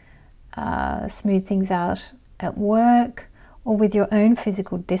you smooth things out at work or with your own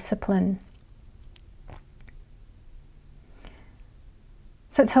physical discipline.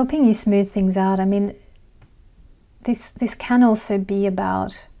 So it's helping you smooth things out. I mean, this can also be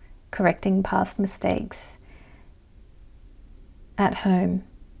about correcting past mistakes at home,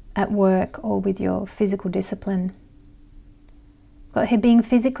 at work, or with your physical discipline. But here, being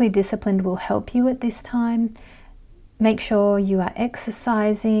physically disciplined will help you at this time. Make sure you are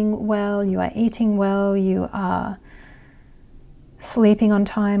exercising well, you are eating well, you are sleeping on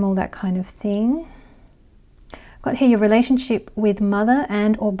time, all that kind of thing. Got here, your relationship with mother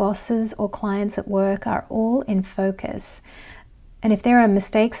and or bosses or clients at work are all in focus. And if there are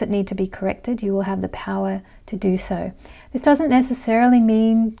mistakes that need to be corrected, you will have the power to do so. This doesn't necessarily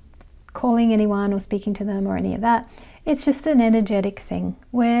mean calling anyone or speaking to them or any of that. It's just an energetic thing.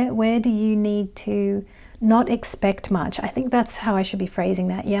 Where do you need to not expect much? I think that's how I should be phrasing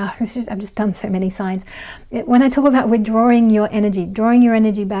that. Yeah, I've just done so many signs. When I talk about withdrawing your energy, drawing your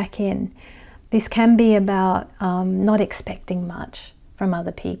energy back in, this can be about not expecting much from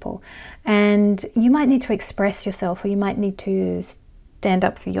other people. And you might need to express yourself, or you might need to stand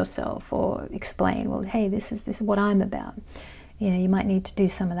up for yourself or explain, well, hey, this is what I'm about. You know, you might need to do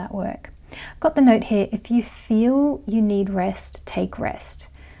some of that work. I've got the note here, if you feel you need rest, take rest.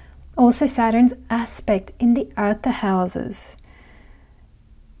 Also, Saturn's aspect in the Artha houses.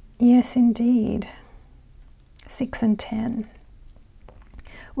 Yes, indeed. 6 and 10.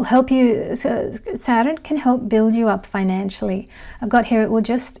 Will help you, so Saturn can help build you up financially. I've got here, it will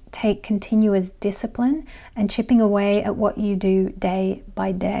just take continuous discipline and chipping away at what you do day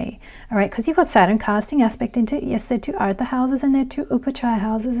by day. All right, because you've got Saturn casting aspect into, yes, they're 2 Artha houses and they're 2 Upachaya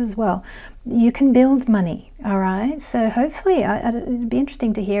houses as well. You can build money, all right? So hopefully, it'd be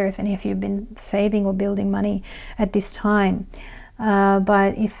interesting to hear if any of you have been saving or building money at this time.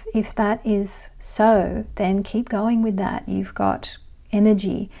 But if that is so, then keep going with that. You've got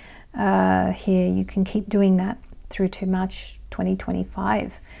energy here. You can keep doing that through to March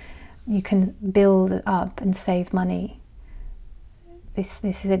 2025. You can build up and save money. This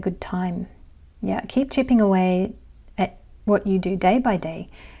is a good time. Yeah, keep chipping away at what you do day by day.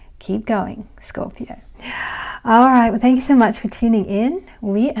 Keep going, Scorpio. All right, well, thank you so much for tuning in.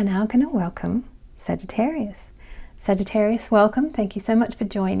 We are now going to welcome Sagittarius. Sagittarius, welcome. Thank you so much for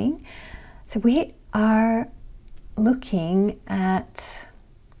joining. So we are looking at,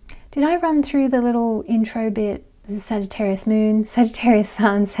 did I run through the little intro bit? This is Sagittarius moon, Sagittarius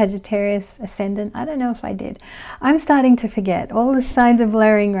sun, Sagittarius ascendant. I don't know if I did. I'm starting to forget. All the signs are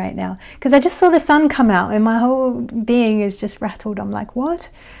blurring right now because I just saw the sun come out and my whole being is just rattled. I'm like, what?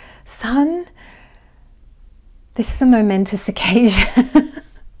 Sun? This is a momentous occasion.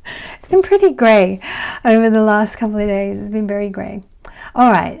 It's been pretty grey over the last couple of days. It's been very grey. All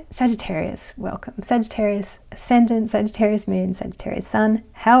right, Sagittarius, welcome. Sagittarius ascendant, Sagittarius moon, Sagittarius sun.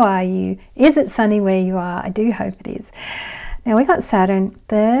 How are you? Is it sunny where you are? I do hope it is. Now we got Saturn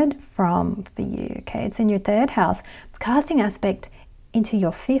third from for you. Okay, it's in your 3rd house. It's casting aspect into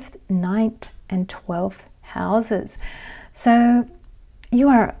your 5th, 9th, and 12th houses. So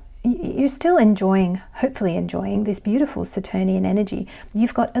you're still enjoying, hopefully enjoying, this beautiful Saturnian energy.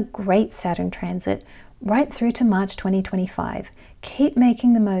 You've got a great Saturn transit right through to March 2025. Keep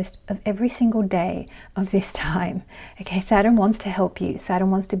making the most of every single day of this time. Okay, Saturn wants to help you. Saturn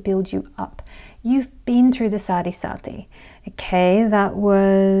wants to build you up. You've been through the Sati Sati. Okay, that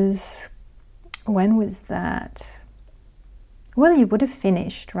was, when was that? Well, you would have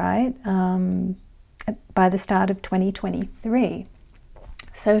finished, right? By the start of 2023.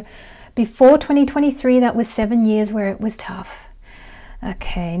 So before 2023, that was 7 years where it was tough.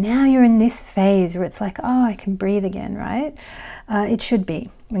 Okay, now you're in this phase where it's like, oh, I can breathe again, right? It should be,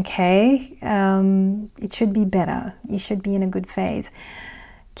 okay? It should be better. You should be in a good phase.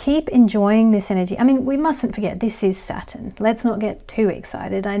 keep enjoying this energy. I mean, we mustn't forget this is Saturn. Let's not get too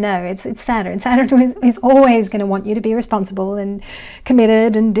excited. I know it's Saturn. Saturn is always going to want you to be responsible and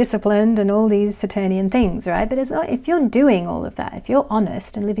committed and disciplined and all these Saturnian things, right? But if you're doing all of that, if you're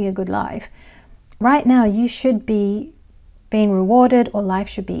honest and living a good life, right now you should be being rewarded, or life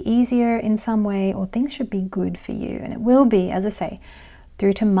should be easier in some way, or things should be good for you. And it will be, as I say,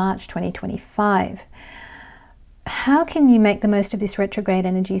 through to March 2025. How can you make the most of this retrograde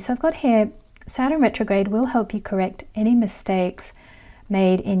energy? So I've got here, Saturn retrograde will help you correct any mistakes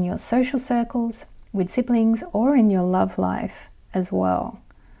made in your social circles, with siblings, or in your love life as well.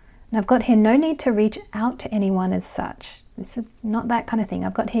 And I've got here, no need to reach out to anyone as such. This is not that kind of thing.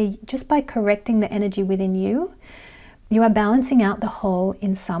 I've got here, just by correcting the energy within you, you are balancing out the whole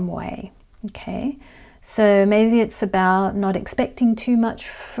in some way, okay? So maybe it's about not expecting too much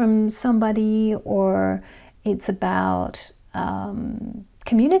from somebody, or it's about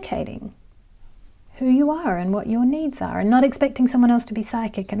communicating who you are and what your needs are, and not expecting someone else to be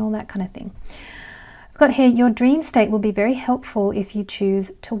psychic and all that kind of thing. I've got here, your dream state will be very helpful if you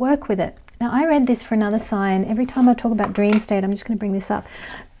choose to work with it. Now, I read this for another sign. Every time I talk about dream state, I'm just going to bring this up.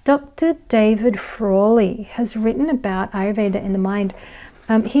 Dr. David Frawley has written about Ayurveda in the mind.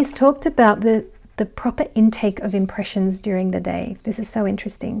 He's talked about the proper intake of impressions during the day. This is so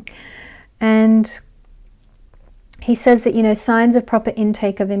interesting. And he says that, you know, signs of proper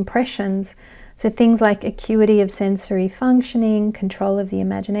intake of impressions, so things like acuity of sensory functioning, control of the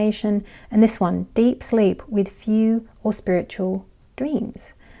imagination, and this one, deep sleep with few or spiritual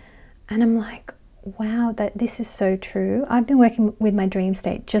dreams. And I'm like, wow, this is so true. I've been working with my dream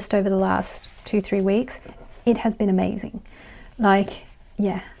state just over the last 2-3 weeks. It has been amazing. Like,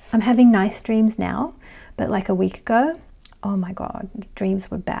 yeah, I'm having nice dreams now, but like a week ago, oh my God, the dreams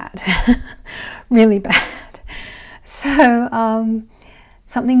were bad, really bad. So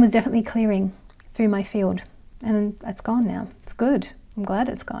something was definitely clearing through my field, and it's gone now. It's good. I'm glad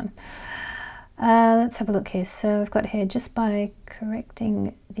it's gone. Let's have a look here. So I've got here, just by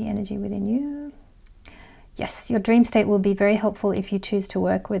correcting the energy within you. Yes, your dream state will be very helpful if you choose to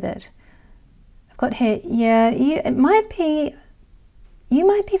work with it. I've got here, yeah, you might be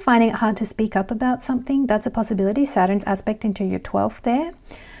finding it hard to speak up about something. That's a possibility. Saturn's aspect into your 12th there,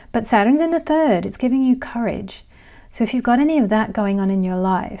 but Saturn's in the 3rd. It's giving you courage. So if you've got any of that going on in your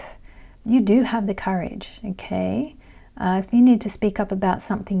life, you do have the courage, okay? If you need to speak up about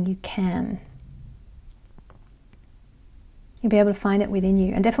something, you can. You'll be able to find it within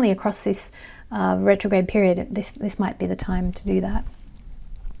you. And definitely across this retrograde period, this might be the time to do that.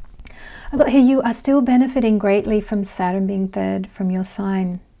 I've got here, you are still benefiting greatly from Saturn being 3rd from your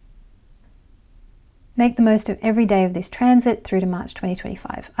sign. Make the most of every day of this transit through to March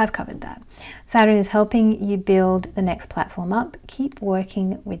 2025. I've covered that. Saturn is helping you build the next platform up. Keep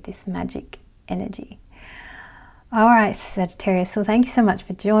working with this magic energy. All right, Sagittarius, so thank you so much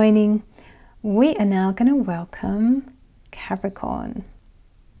for joining. We are now going to welcome Capricorn.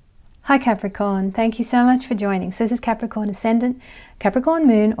 Hi Capricorn, thank you so much for joining. So this is Capricorn Ascendant, Capricorn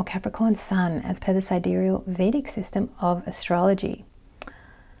Moon, or Capricorn Sun, as per the sidereal Vedic system of astrology.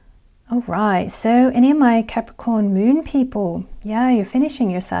 All right, so any of my Capricorn Moon people, yeah, you're finishing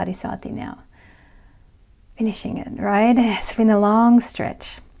your Sati Sati now. Finishing it, right? It's been a long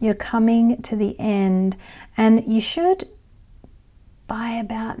stretch. You're coming to the end, and you should, by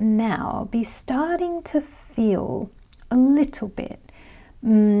about now, be starting to feel a little bit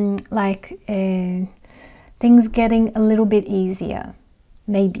like things getting a little bit easier,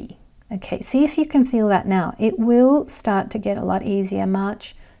 maybe. Okay, see if you can feel that now. It will start to get a lot easier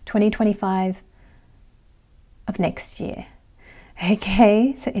March 2025 of next year.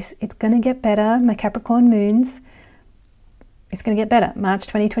 Okay, so it's going to get better. My Capricorn moons, it's going to get better. March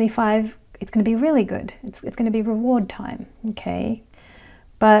 2025, it's going to be really good. It's going to be reward time, okay?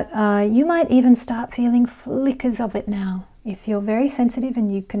 But you might even start feeling flickers of it now. If you're very sensitive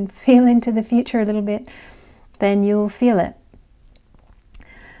and you can feel into the future a little bit, then you'll feel it.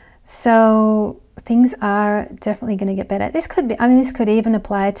 So things are definitely going to get better. This could be, I mean, this could even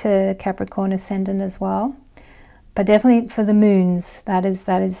apply to Capricorn Ascendant as well. But definitely for the moons, that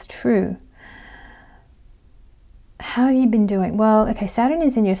is true. How have you been doing? Well, okay, Saturn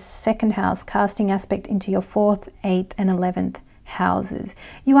is in your 2nd house, casting aspect into your 4th, 8th, and 11th houses.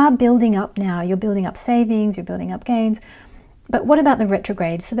 You are building up now. You're building up savings, you're building up gains. But what about the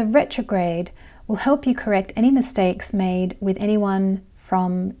retrograde? So the retrograde will help you correct any mistakes made with anyone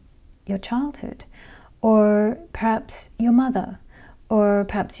from your childhood, or perhaps your mother, or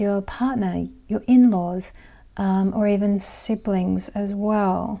perhaps your partner, your in-laws, or even siblings as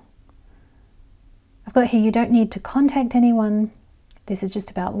well. I've got here, you don't need to contact anyone This is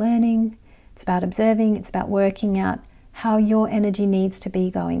just about learning, it's about observing, it's about working out how your energy needs to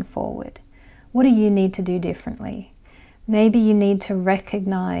be going forward. What do you need to do differently? Maybe you need to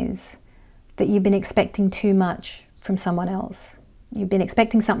recognize that you've been expecting too much from someone else. You've been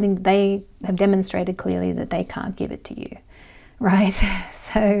expecting something that they have demonstrated clearly that they can't give it to you, right?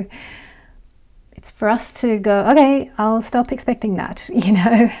 So it's for us to go, okay, I'll stop expecting that, you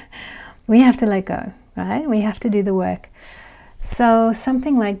know. We have to let go, right? We have to do the work. So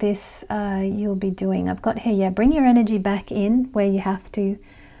something like this you'll be doing. I've got here, yeah, bring your energy back in where you have to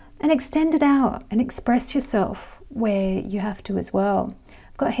and extend it out and express yourself where you have to as well.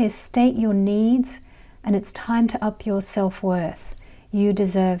 I've got here, state your needs, and it's time to up your self-worth. You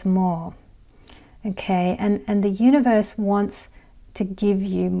deserve more. Okay, and the universe wants to give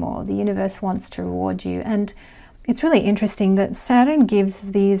you more. The universe wants to reward you. And it's really interesting that Saturn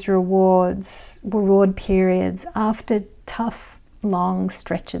gives these reward periods after tough, long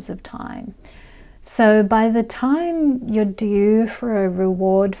stretches of time. So by the time you're due for a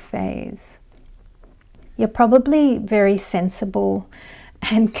reward phase, you're probably very sensible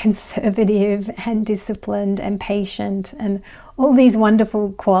and conservative and disciplined and patient and all these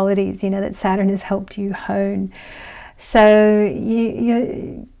wonderful qualities, you know, that Saturn has helped you hone. So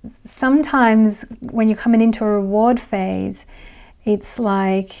you sometimes when you're coming into a reward phase, it's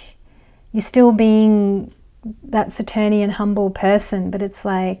like you're still being that Saturnian humble person, but it's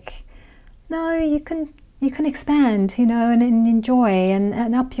like, no, you can expand, you know, and enjoy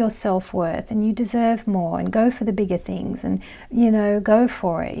and up your self-worth, and you deserve more, and go for the bigger things, and, you know, go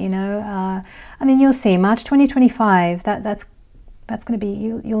for it, you know. I mean, you'll see March 2025, that's going to be,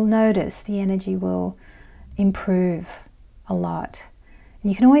 you'll notice the energy will improve a lot.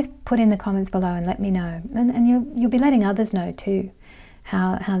 And you can always put in the comments below and let me know, and you'll be letting others know too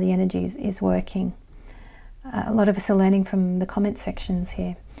how the energy is working. A lot of us are learning from the comment sections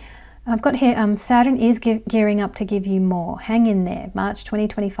here. I've got here, Saturn is gearing up to give you more. Hang in there. March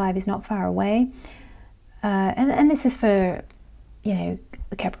 2025 is not far away. And this is for, you know,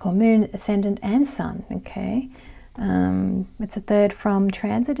 the Capricorn moon, ascendant and sun, okay? It's a third from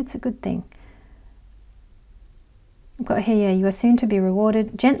transit. It's a good thing. I've got here, yeah, you are soon to be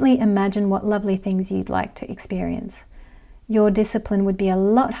rewarded. Gently imagine what lovely things you'd like to experience. Your discipline would be a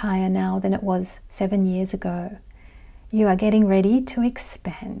lot higher now than it was 7 years ago. You are getting ready to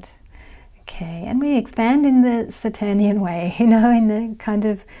expand. Okay, and we expand in the Saturnian way, you know, in the kind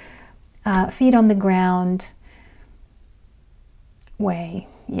of feet on the ground way,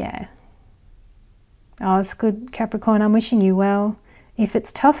 yeah. Oh, it's good, Capricorn, I'm wishing you well. If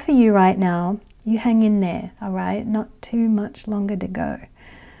it's tough for you right now, you hang in there, all right? Not too much longer to go.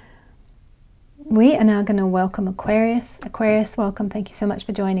 We are now going to welcome Aquarius. Aquarius, welcome. Thank you so much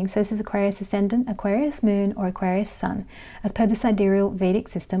for joining. So this is Aquarius Ascendant, Aquarius Moon, or Aquarius Sun, as per the sidereal Vedic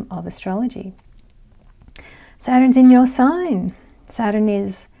system of astrology. Saturn's in your sign. Saturn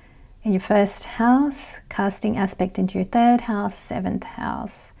is in your first house, casting aspect into your third house, 7th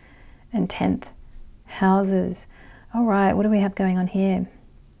house, and 10th houses. All right, what do we have going on here?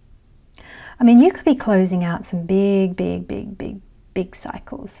 I mean, you could be closing out some big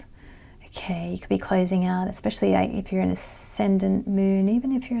cycles. Okay, you could be closing out, especially if you're an ascendant moon,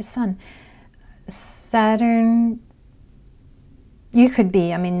 even if you're a sun. Saturn, you could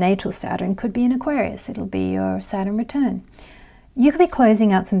be, I mean, natal Saturn could be in Aquarius. It'll be your Saturn return. You could be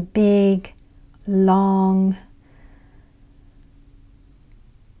closing out some big, long,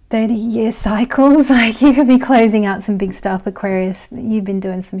 30-year cycles. Like, you could be closing out some big stuff, Aquarius. You've been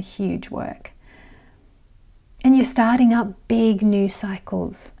doing some huge work. And you're starting up big new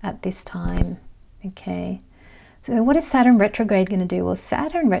cycles at this time, okay? So what is Saturn retrograde going to do? Well,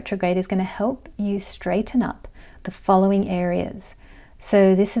 Saturn retrograde is going to help you straighten up the following areas.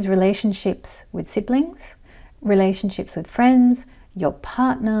 So this is relationships with siblings, relationships with friends, your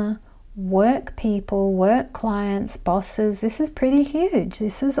partner, work people, work clients, bosses. This is pretty huge.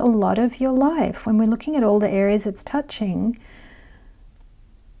 This is a lot of your life. When we're looking at all the areas it's touching,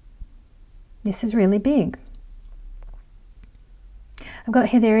 this is really big. I've got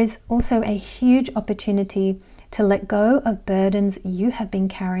here, there is also a huge opportunity to let go of burdens you have been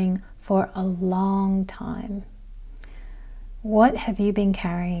carrying for a long time. What have you been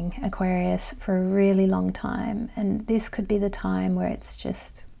carrying, Aquarius, for a really long time? And this could be the time where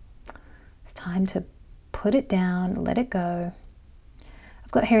it's time to put it down, let it go.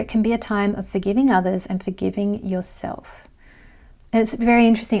 I've got here, it can be a time of forgiving others and forgiving yourself. And it's very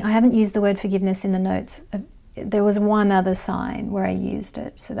interesting. I haven't used the word forgiveness in the notes. There was one other sign where I used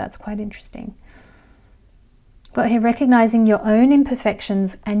it, so that's quite interesting. Got here, recognizing your own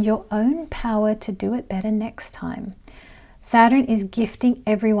imperfections and your own power to do it better next time. Saturn is gifting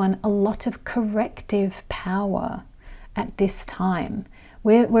everyone a lot of corrective power at this time.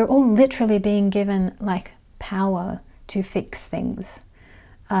 We're all literally being given like power to fix things.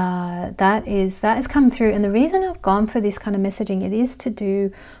 That has come through, and the reason I've gone for this kind of messaging, it is to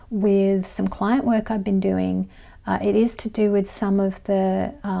do with some client work I've been doing. It is to do with some of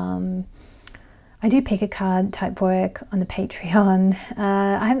the I do pick a card type work on the Patreon.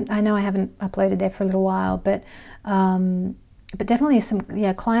 I know I haven't uploaded there for a little while, but definitely some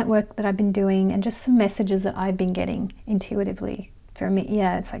client work that I've been doing, and just some messages that I've been getting intuitively. For me,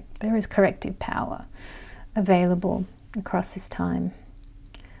 it's like there is corrective power available across this time.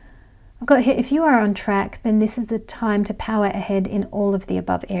 I've got here, if you are on track, then this is the time to power ahead in all of the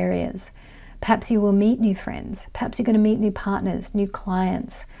above areas. Perhaps you will meet new friends. Perhaps you're going to meet new partners, new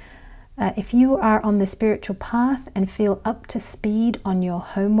clients. If you are on the spiritual path and feel up to speed on your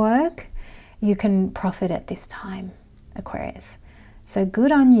homework, you can profit at this time, Aquarius. So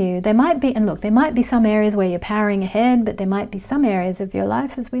good on you. There might be, and look, there might be some areas where you're powering ahead, but there might be some areas of your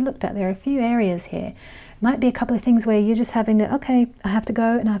life, as we looked at, there are a few areas here. Might be a couple of things where you're just having to, okay, I have to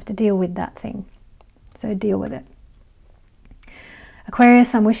go and I have to deal with that thing. So deal with it.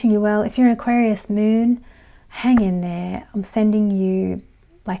 Aquarius, I'm wishing you well. If you're an Aquarius moon, hang in there. I'm sending you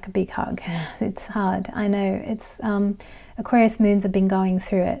like a big hug. It's hard, I know. It's Aquarius moons have been going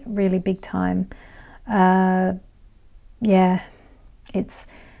through it really big time. Yeah, it's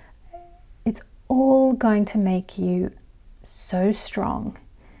all going to make you so strong.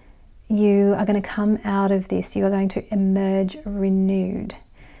 You are going to come out of this, you are going to emerge renewed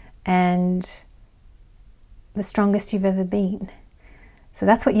and the strongest you've ever been. So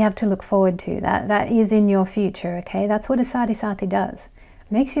that's what you have to look forward to. That is in your future, okay? That's what a Sati Sati does.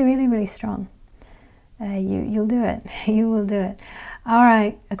 It makes you really, really strong. You'll do it. You will do it. All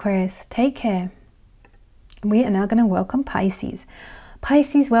right, Aquarius, take care. We are now going to welcome Pisces.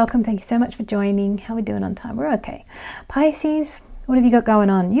 Pisces, welcome. Thank you so much for joining. How are we doing on time? We're okay. Pisces, what have you got going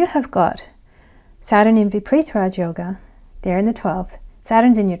on? You have got Saturn in Viparita Raj Yoga. They're in the 12th.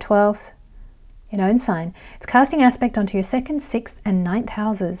 Saturn's in your 12th, your own sign. It's casting aspect onto your 2nd, 6th, and 9th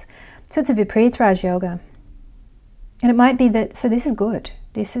houses. So it's a Viparita Raj Yoga. And it might be that, so this is good.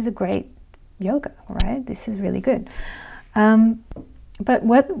 This is a great yoga, right? This is really good. But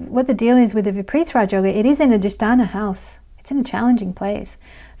what the deal is with the Viparita Raj Yoga, it is in a Dusthana house. It's in a challenging place.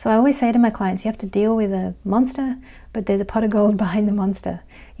 So I always say to my clients, you have to deal with a monster, but there's a pot of gold behind the monster.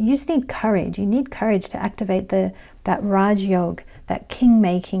 You just need courage. You need courage to activate that Raj Yoga, that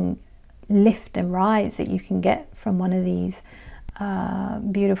king-making lift and rise that you can get from one of these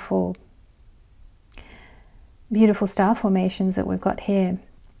beautiful star formations that we've got here.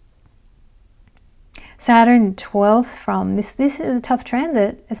 Saturn 12th from, this is a tough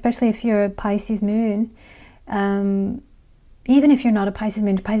transit, especially if you're a Pisces moon. Even if you're not a Pisces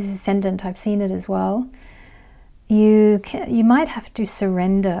moon, Pisces ascendant, I've seen it as well. You might have to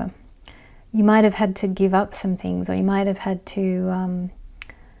surrender. You might have had to give up some things, or you might have had to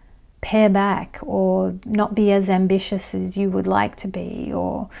pare back, or not be as ambitious as you would like to be,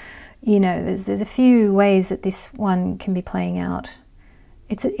 or there's a few ways that this one can be playing out.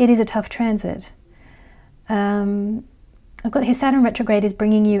 It is a tough transit. I've got here, Saturn Retrograde is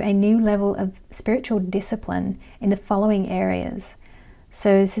bringing you a new level of spiritual discipline in the following areas.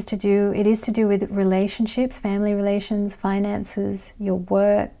 So it is to do with relationships, family relations, finances, your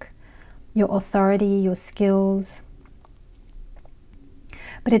work, your authority, your skills.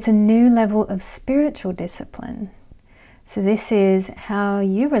 But it's a new level of spiritual discipline. So this is how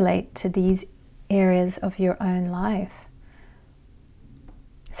you relate to these areas of your own life.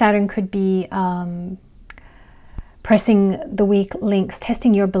 Saturn could be pressing the weak links,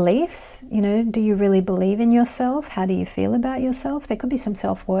 testing your beliefs. Do you really believe in yourself? How do you feel about yourself? There could be some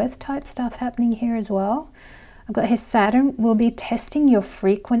self-worth type stuff happening here as well. I've got here, Saturn will be testing your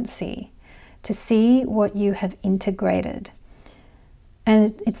frequency to see what you have integrated.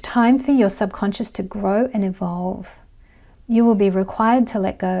 And it's time for your subconscious to grow and evolve. You will be required to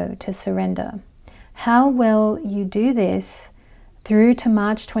let go, to surrender. How well you do this through to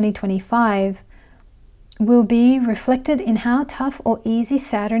March 2025 will be reflected in how tough or easy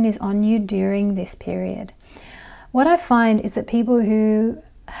Saturn is on you during this period. What I find is that people who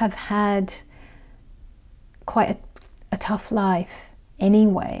have had quite a tough life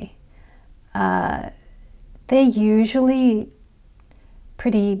anyway, they're usually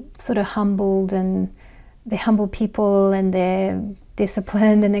pretty sort of humbled, and they're humble people, and they're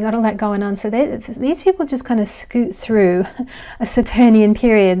disciplined, and they got all that going on. So these people just kind of scoot through a Saturnian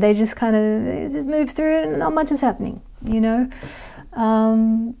period. They just move through it, and not much is happening,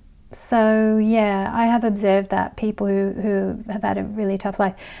 So yeah, I have observed that people who have had a really tough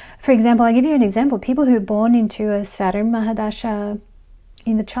life. For example, I'll give you an example. People who are born into a Saturn Mahadasha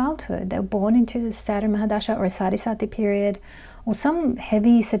in the childhood, they were born into the Saturn Mahadasha or a Sadhisati period or some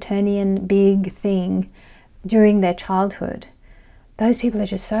heavy Saturnian big thing during their childhood. Those people are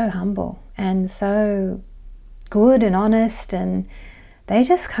just so humble and so good and honest, and they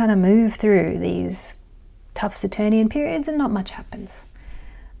just kind of move through these tough Saturnian periods and not much happens.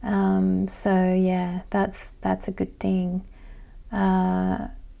 So yeah, that's a good thing.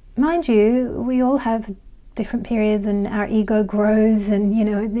 Mind you, we all have different periods and our ego grows, and you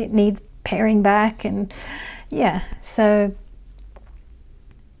know, it needs paring back, and yeah, so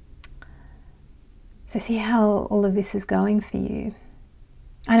see how all of this is going for you.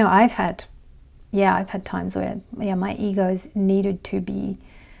 I know I've had times where my ego's needed to be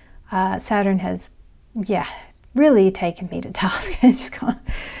Saturn has really taken me to task and just gone,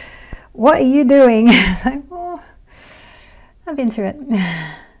 what are you doing? It's like, well, I've been through it.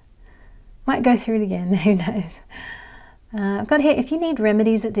 Might go through it again, who knows. I've got here, if you need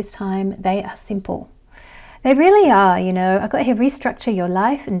remedies at this time, they are simple. They really are, you know. I've got here, restructure your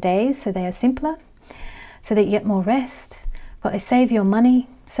life and days so they are simpler, so that you get more rest. I've got to save your money,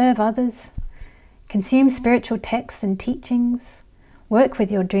 serve others, consume spiritual texts and teachings, work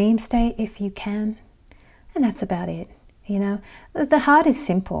with your dream state if you can, and that's about it, you know. The heart is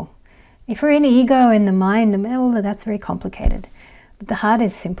simple. If we're in ego in the mind, well, that's very complicated. But the heart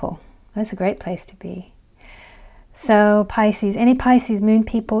is simple. That's a great place to be. So Pisces, any Pisces moon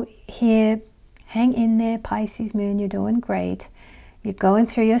people here, hang in there, Pisces moon, you're doing great. You're going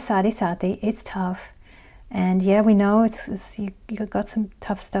through your Sadhisati, it's tough. And yeah, we know you've got some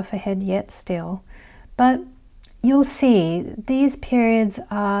tough stuff ahead yet still. But you'll see, these periods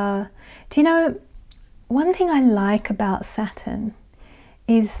are, do you know, one thing I like about Saturn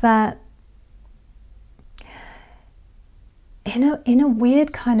is that in a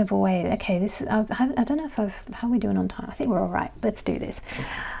weird kind of a way, okay, this is, I don't know if how are we doing on time? I think we're all right. Let's do this.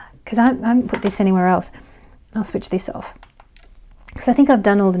 Because I haven't put this anywhere else. I'll switch this off. Because I think I've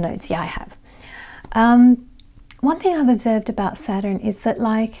done all the notes. Yeah, I have. One thing I've observed about Saturn is that,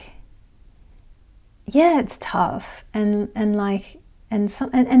 like, yeah, it's tough. And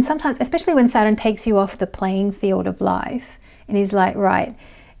sometimes, especially when Saturn takes you off the playing field of life and he's like, right,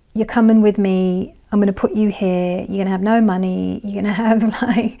 you're coming with me, I'm going to put you here, you're going to have no money, you're going to have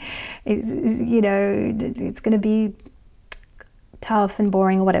like, you know, it's going to be tough and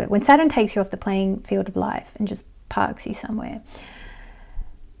boring or whatever. When Saturn takes you off the playing field of life and just parks you somewhere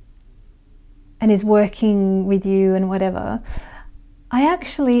and is working with you and whatever, I've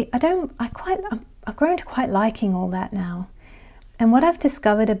grown to quite liking all that now. And what I've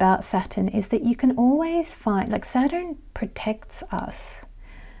discovered about Saturn is that you can always find, like, Saturn protects us.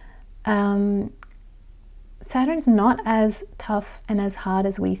 Saturn's not as tough and as hard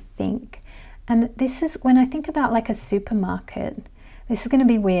as we think. And this is, when I think about like a supermarket, this is going to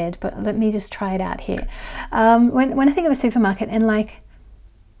be weird, but let me just try it out here. When I think of a supermarket, and like,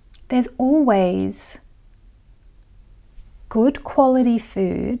 there's always good quality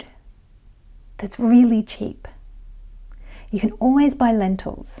food that's really cheap. You can always buy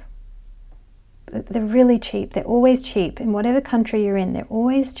lentils. They're really cheap. They're always cheap. In whatever country you're in, they're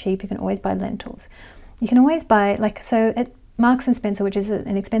always cheap. You can always buy lentils. You can always buy, like, so at Marks and Spencer, which is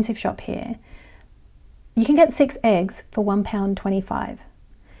an expensive shop here, you can get 6 eggs for £1.25.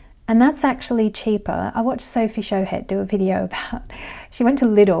 And that's actually cheaper. I watched Sophie Showhead do a video about, she went to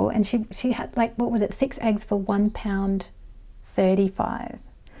Lidl and she had, like, what was it, 6 eggs for £1.35.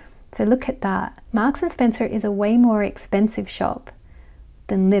 So look at that. Marks and Spencer is a way more expensive shop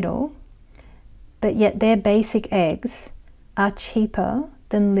than Lidl, but yet their basic eggs are cheaper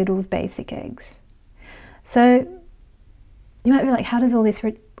than Lidl's basic eggs. So you might be like, how does all this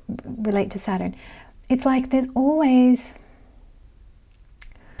relate to Saturn? It's like there's always,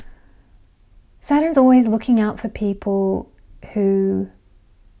 Saturn's always looking out for people who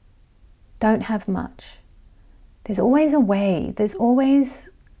don't have much. There's always a way. There's always,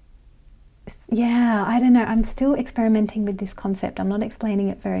 yeah, I don't know. I'm still experimenting with this concept. I'm not explaining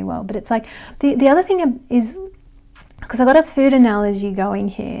it very well, but it's like, the other thing is, because I've got a food analogy going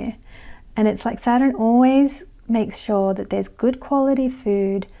here, and it's like Saturn always makes sure that there's good quality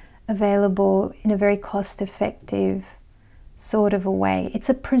food available in a very cost-effective sort of a way. It's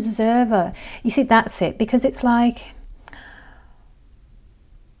a preserver. You see, that's it, because it's like,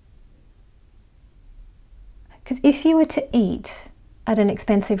 because if you were to eat at an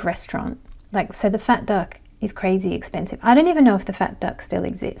expensive restaurant, like, so the fat duck is crazy expensive. I don't even know if the fat duck still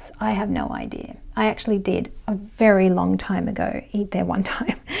exists. I have no idea. I actually did a very long time ago eat there one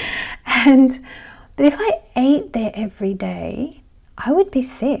time. But if I ate there every day, I would be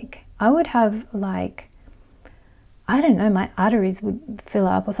sick. I would have like, I don't know, my arteries would fill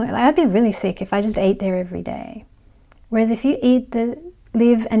up or something. Like, I'd be really sick if I just ate there every day. Whereas if you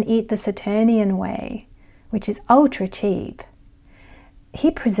live and eat the Saturnian way, which is ultra cheap,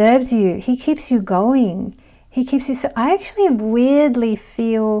 he preserves you. He keeps you going. He keeps you, so I actually weirdly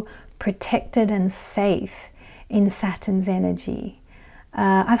feel protected and safe in Saturn's energy.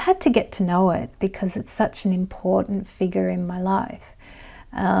 I've had to get to know it because it's such an important figure in my life.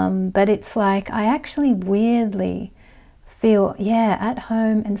 But it's like I actually weirdly feel, yeah, at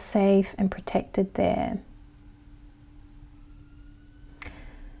home and safe and protected there.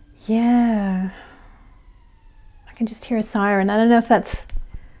 Yeah. I can just hear a siren. I don't know if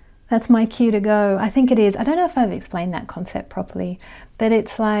that's my cue to go. I think it is. I don't know if I've explained that concept properly, but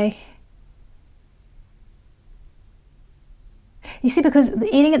it's like, you see, because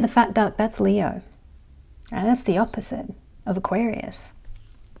eating at the fat duck, that's Leo. Right? That's the opposite of Aquarius.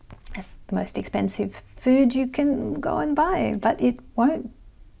 That's the most expensive food you can go and buy, but it won't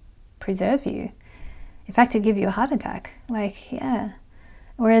preserve you. In fact, it'll give you a heart attack. Like, yeah.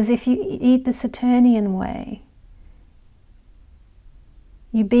 Whereas if you eat the Saturnian way,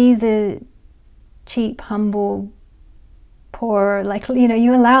 you be the cheap, humble, poor, like, you know,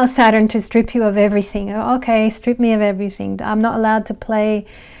 you allow Saturn to strip you of everything. Okay, strip me of everything. I'm not allowed to play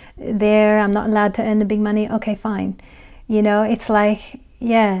there. I'm not allowed to earn the big money. Okay, fine. You know, it's like,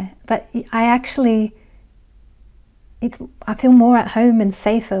 yeah, but I feel more at home and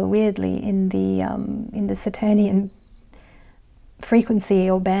safer, weirdly, in the Saturnian frequency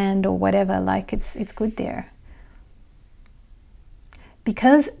or band or whatever. Like, it's good there.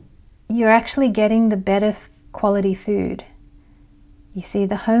 Because you're actually getting the better quality food. You see,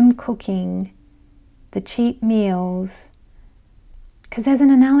 the home cooking, the cheap meals, because there's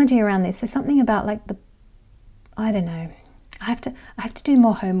an analogy around this. There's something about like I don't know. I have to do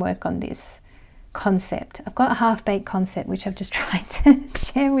more homework on this concept. I've got a half-baked concept which I've just tried to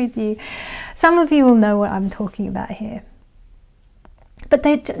share with you. Some of you will know what I'm talking about here. But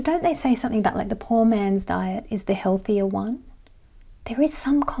don't they say something about like the poor man's diet is the healthier one? There is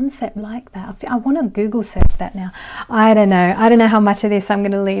some concept like that. I want to Google search that now. I don't know. I don't know how much of this I'm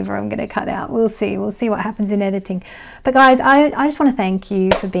going to leave or I'm going to cut out. We'll see. We'll see what happens in editing. But guys, I just want to thank you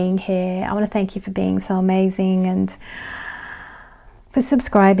for being here. I want to thank you for being so amazing and for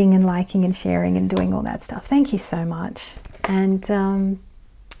subscribing and liking and sharing and doing all that stuff. Thank you so much. And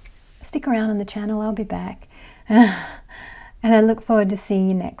stick around on the channel. I'll be back. And I look forward to seeing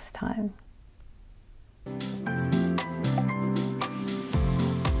you next time.